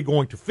not really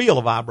going to feel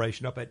a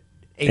vibration up at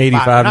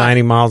 85,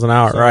 90 miles an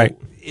hour, so right.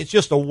 It's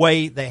just a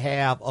way they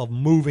have of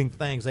moving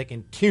things. They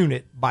can tune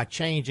it by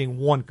changing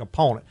one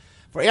component.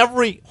 For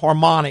every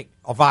harmonic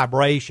or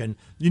vibration,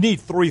 you need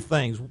three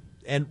things.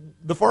 And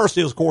the first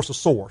is, of course, the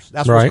source.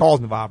 That's what's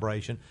causing the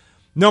vibration.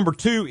 Number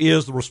two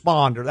is the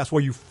responder. That's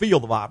where you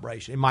feel the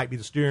vibration. It might be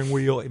the steering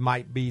wheel. It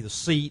might be the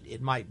seat.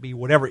 It might be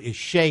whatever is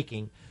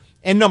shaking.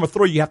 And number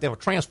three, you have to have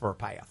a transfer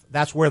path.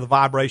 That's where the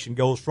vibration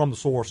goes from the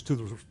source to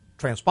the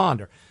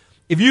transponder.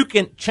 If you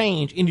can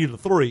change any of the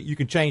three, you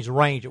can change the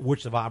range at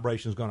which the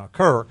vibration is going to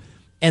occur.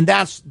 And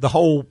that's the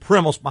whole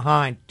premise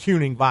behind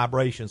tuning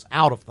vibrations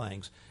out of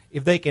things.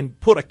 If they can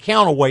put a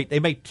counterweight, they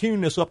may tune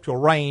this up to a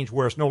range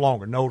where it's no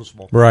longer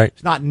noticeable. Right.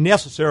 It's not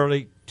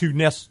necessary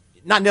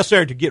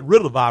to get rid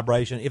of the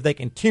vibration if they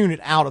can tune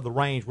it out of the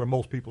range where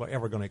most people are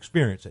ever going to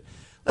experience it.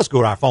 Let's go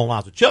to our phone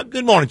lines with Chuck.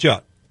 Good morning,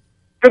 Chuck.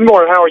 Good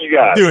morning. How are you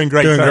guys? Doing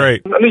great. Doing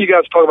great. I know you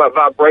guys talk about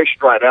vibration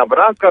right now, but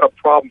I've got a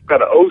problem. I've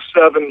got an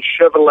 07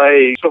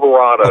 Chevrolet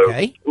Silverado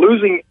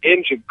losing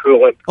engine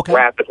coolant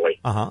rapidly.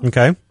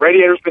 Okay.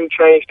 Radiator's been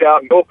changed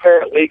out. No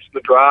apparent leaks in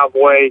the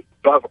driveway.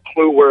 Don't have a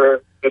clue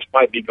where this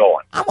might be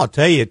going. I'm going to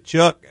tell you,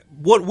 Chuck,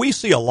 what we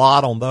see a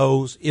lot on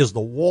those is the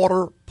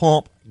water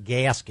pump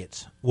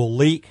gaskets will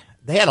leak.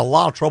 They had a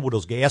lot of trouble with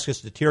those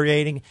gaskets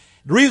deteriorating.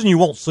 The reason you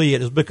won't see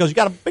it is because you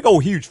got a big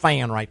old huge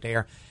fan right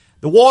there.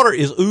 The water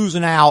is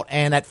oozing out,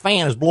 and that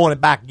fan is blowing it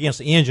back against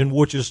the engine,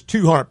 which is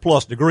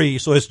 200-plus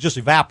degrees, so it's just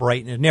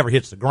evaporating and it never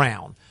hits the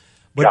ground.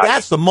 But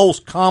that's the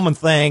most common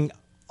thing.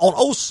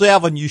 On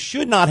 07, you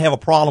should not have a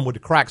problem with the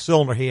cracked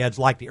cylinder heads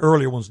like the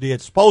earlier ones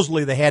did.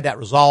 Supposedly they had that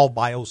resolved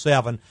by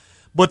 07.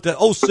 But the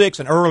 06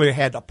 and earlier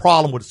had a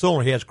problem with the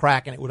cylinder heads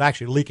cracking. It would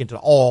actually leak into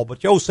the oil.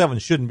 But the 07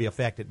 shouldn't be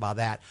affected by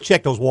that.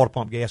 Check those water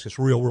pump gaskets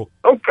real.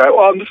 Okay,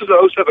 well, this is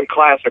an 07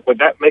 Classic. Would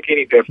that make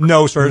any difference?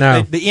 No, sir.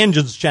 No. The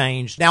engine's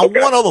changed. Now,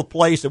 one other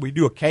place that we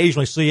do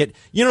occasionally see it,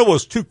 you know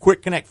those two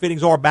quick connect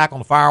fittings are back on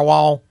the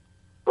firewall?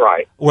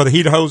 Right. Where the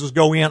heater hoses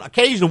go in.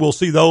 Occasionally we'll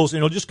see those, and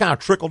it'll just kind of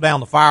trickle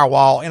down the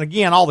firewall. And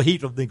again, all the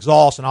heat of the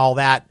exhaust and all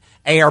that,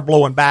 air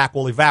blowing back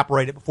will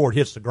evaporate it before it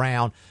hits the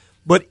ground.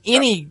 But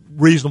any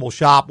reasonable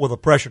shop with a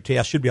pressure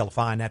test should be able to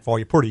find that for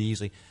you pretty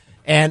easy.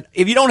 And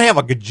if you don't have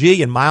a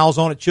gajillion miles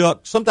on it,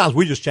 Chuck, sometimes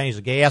we just change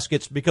the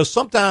gaskets because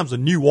sometimes the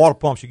new water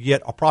pumps you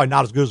get are probably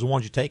not as good as the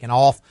ones you're taking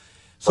off.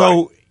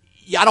 So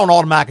I don't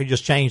automatically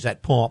just change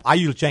that pump. I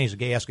usually change the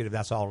gasket if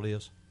that's all it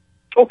is.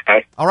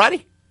 Okay. All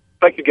righty?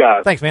 Thank you,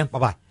 guys. Thanks, man.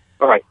 Bye-bye.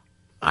 All right.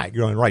 All right,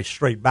 going right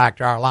straight back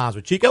to our lines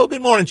with Chico.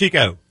 Good morning,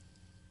 Chico.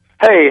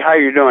 Hey, how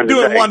you doing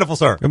today? Doing wonderful,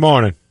 sir. Good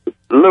morning.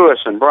 Lewis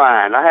and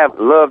Brian,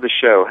 love the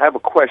show. I have a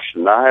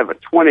question. I have a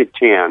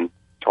 2010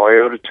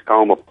 Toyota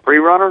Tacoma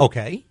Pre-Runner.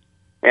 Okay.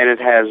 And it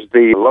has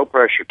the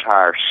low-pressure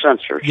tire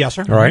sensors. Yes,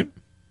 sir. All right.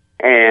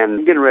 And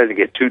I'm getting ready to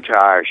get two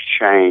tires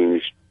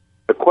changed.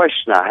 The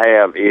question I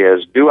have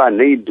is, do I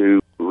need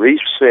to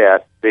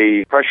reset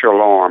the pressure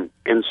alarm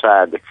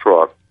inside the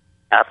truck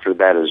after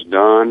that is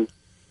done?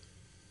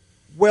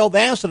 Well, the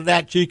answer to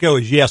that, Chico,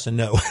 is yes and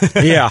no.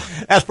 Yeah.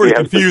 That's pretty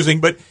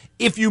confusing. But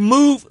if you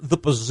move the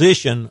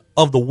position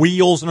of the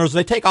wheels, and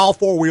they take all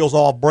four wheels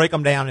off, break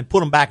them down, and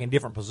put them back in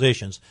different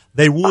positions,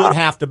 they would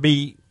have to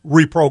be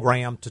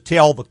reprogrammed to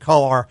tell the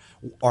car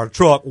or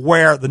truck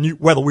where the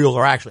wheels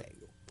are actually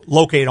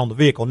located on the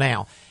vehicle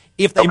now.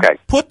 If they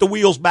put the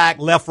wheels back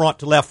left front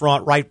to left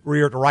front, right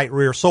rear to right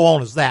rear, so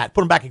on as that,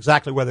 put them back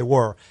exactly where they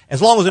were.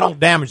 As long as they don't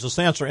damage the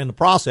sensor in the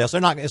process,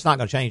 it's not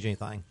going to change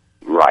anything.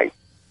 Right.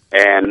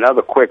 And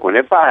another quick one,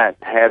 if I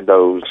had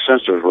those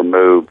sensors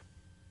removed,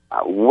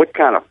 what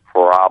kind of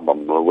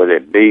problem would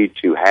it be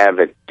to have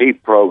it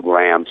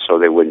deprogrammed so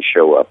they wouldn't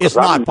show up? It's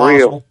not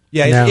possible.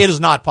 It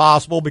is not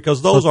possible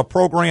because those are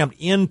programmed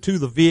into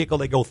the vehicle.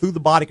 They go through the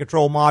body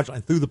control module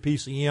and through the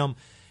PCM.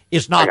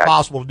 It's not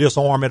possible to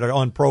disarm it or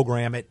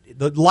unprogram it.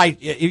 The light,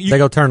 they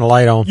go turn the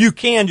light on. You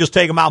can just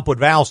take them out and put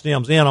valve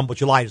stems in them,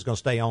 but your light is going to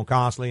stay on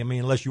constantly. I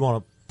mean, unless you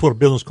want to put a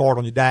business card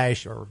on your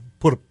dash or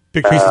put a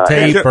piece of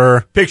tape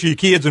or picture your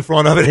kids in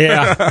front of it.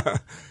 Yeah.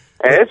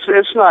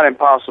 It's not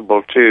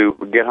impossible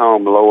to get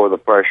home, lower the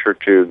pressure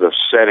to the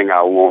setting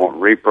I want,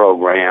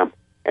 reprogram,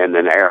 and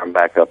then air them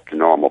back up to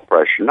normal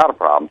pressure. Not a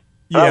problem.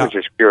 Yeah. I was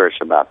just curious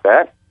about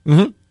that.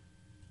 Mm-hmm.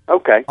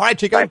 Okay. All right,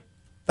 Chico.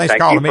 Thanks for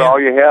calling, man. Thank you for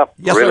all your help.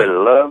 Yes, really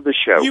sir. love the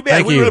show. You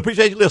bet. We really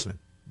appreciate you listening.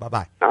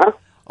 Bye-bye. Uh-huh.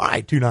 All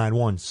right,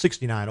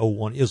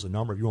 291-6901 is the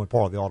number. If you want to be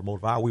part of the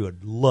Automotive Hour, we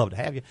would love to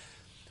have you.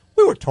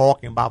 We were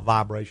talking about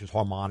vibrations,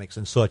 harmonics,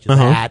 and such as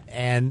that,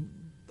 and,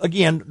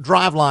 again,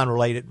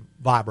 driveline-related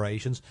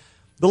vibrations.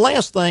 The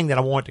last thing that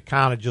I want to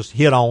kind of just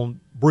hit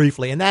on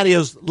briefly, and that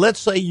is, let's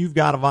say you've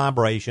got a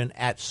vibration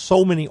at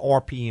so many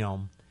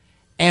RPM,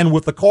 and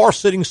with the car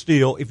sitting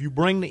still, if you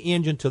bring the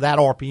engine to that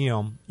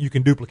RPM, you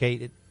can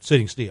duplicate it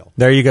sitting still.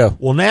 There you go.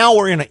 Well, now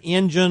we're in an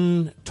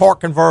engine,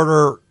 torque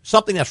converter,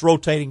 something that's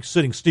rotating,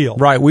 sitting still.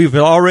 Right. We've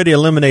already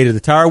eliminated the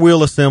tire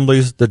wheel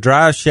assemblies, the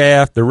drive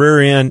shaft, the rear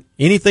end.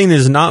 Anything that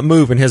is not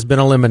moving has been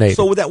eliminated.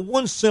 So with that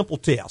one simple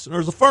test, and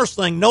there's the first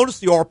thing, notice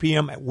the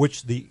RPM at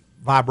which the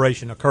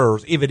vibration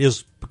occurs, if it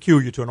is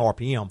peculiar to an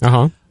RPM.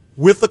 Uh-huh.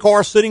 With the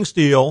car sitting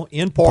still,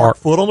 in park,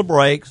 foot on the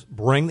brakes,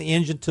 bring the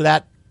engine to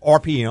that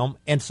RPM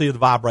and see if the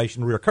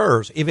vibration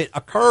reoccurs. If it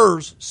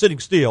occurs sitting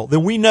still,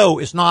 then we know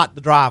it's not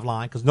the drive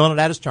line because none of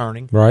that is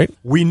turning. Right.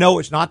 We know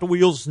it's not the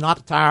wheels, it's not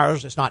the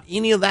tires, it's not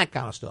any of that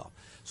kind of stuff.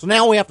 So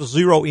now we have to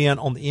zero in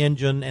on the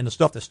engine and the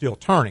stuff that's still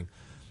turning.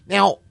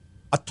 Now,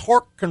 a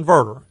torque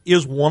converter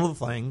is one of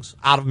the things,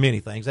 out of many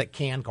things, that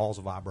can cause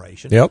a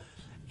vibration. Yep.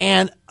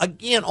 And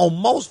again,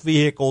 on most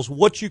vehicles,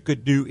 what you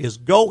could do is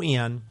go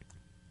in,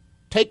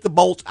 take the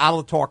bolts out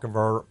of the torque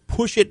converter,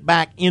 push it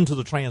back into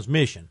the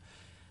transmission.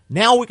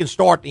 Now we can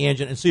start the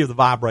engine and see if the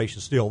vibration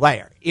is still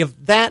there. If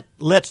that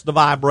lets the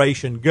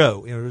vibration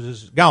go,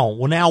 it's gone,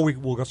 well, now we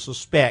will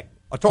suspect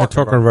a torque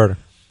converter.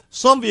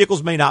 Some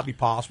vehicles may not be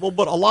possible,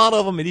 but a lot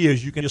of them it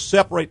is. You can just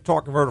separate the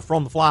torque converter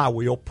from the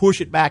flywheel,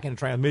 push it back in the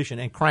transmission,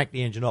 and crank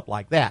the engine up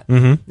like that.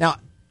 Mm-hmm. Now,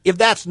 if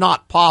that's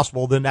not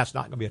possible, then that's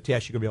not going to be a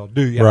test you're going to be able to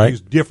do. You have to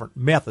use different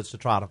methods to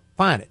try to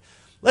find it.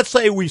 Let's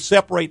say we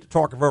separate the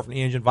torque converter from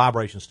the engine,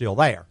 vibration's still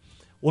there.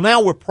 Well,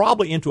 now we're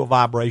probably into a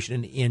vibration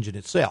in the engine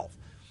itself.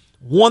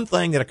 One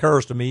thing that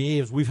occurs to me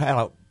is we've had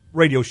a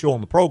radio show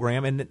on the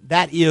program, and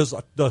that is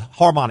the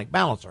harmonic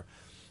balancer.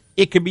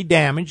 It could be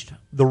damaged.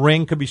 The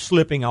ring could be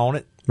slipping on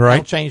it. Right.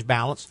 That'll change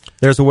balance.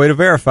 There's a way to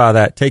verify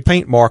that. Take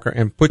paint marker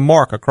and put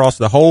mark across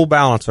the whole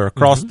balancer,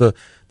 across the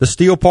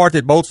steel part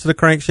that bolts to the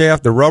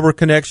crankshaft, the rubber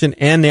connection,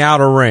 and the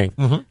outer ring.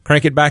 Mm-hmm.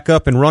 Crank it back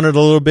up and run it a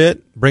little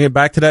bit, bring it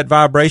back to that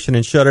vibration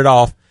and shut it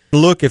off.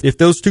 Look, if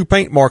those two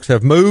paint marks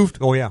have moved,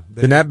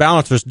 then that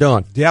balancer's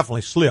done.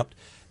 Definitely slipped.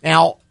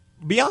 Now,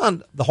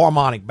 beyond the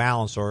harmonic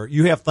balancer,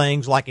 you have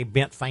things like a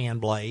bent fan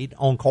blade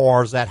on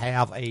cars that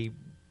have a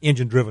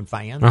engine-driven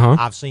fan.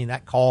 I've seen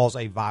that cause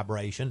a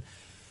vibration.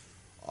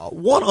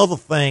 One other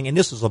thing, and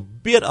this is a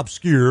bit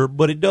obscure,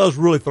 but it does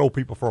really throw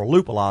people for a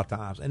loop a lot of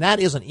times, and that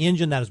is an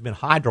engine that has been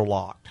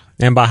hydrolocked.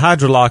 And by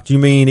hydrolocked, you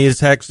mean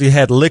it's actually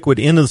had liquid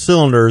into the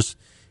cylinders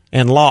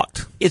and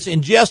locked. It's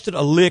ingested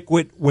a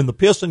liquid. When the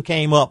piston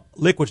came up,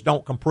 liquids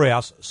don't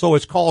compress, so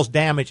it's caused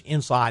damage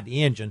inside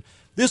the engine.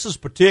 This is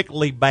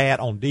particularly bad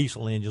on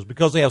diesel engines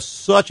because they have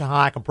such a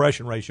high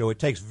compression ratio. It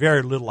takes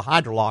very little to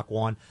hydrolock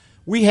one.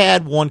 We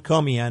had one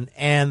come in,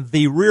 and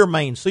the rear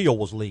main seal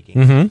was leaking.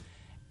 Mm-hmm.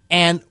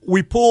 And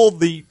we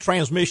pulled the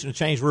transmission to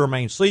change the rear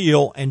main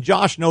seal, and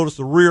Josh noticed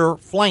the rear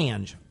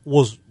flange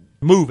was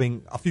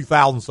moving a few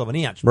thousandths of an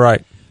inch.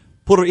 Right.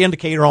 Put an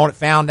indicator on it,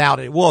 found out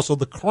it was. So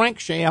the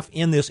crankshaft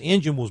in this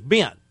engine was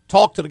bent.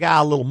 Talked to the guy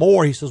a little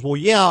more. He says, well,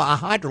 yeah, I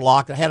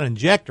hydrolocked. I had an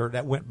injector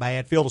that went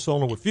bad, filled the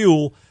cylinder with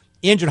fuel.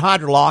 Engine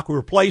hydrolock, we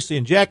replaced the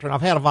injector, and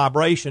I've had a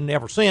vibration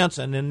ever since,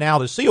 and then now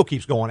the seal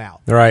keeps going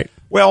out. Right.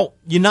 Well,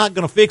 you're not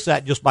going to fix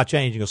that just by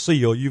changing a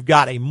seal. You've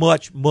got a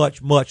much,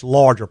 much, much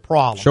larger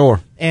problem. Sure.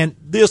 And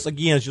this,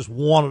 again, is just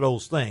one of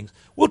those things.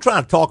 We'll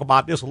try to talk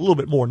about this a little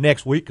bit more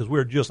next week because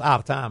we're just out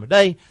of time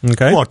today.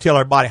 Okay. We want to tell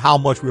everybody how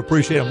much we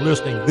appreciate them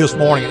listening this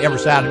morning and every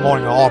Saturday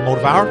morning on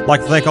Automotive Hour. I'd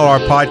like to thank all our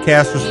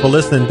podcasters for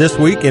listening this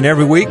week and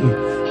every week.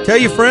 And tell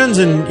your friends,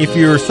 and if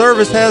your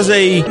service has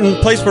a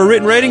place for a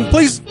written rating,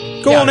 please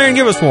go on there and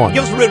give us one.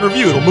 Give us a written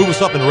review. It'll move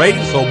us up in the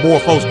ratings so more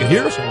folks can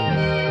hear us,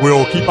 and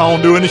we'll keep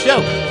on doing the show.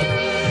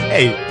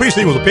 Hey,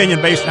 Priestley with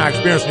opinion based on our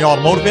experience in the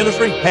automotive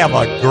industry. Have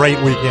a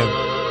great weekend.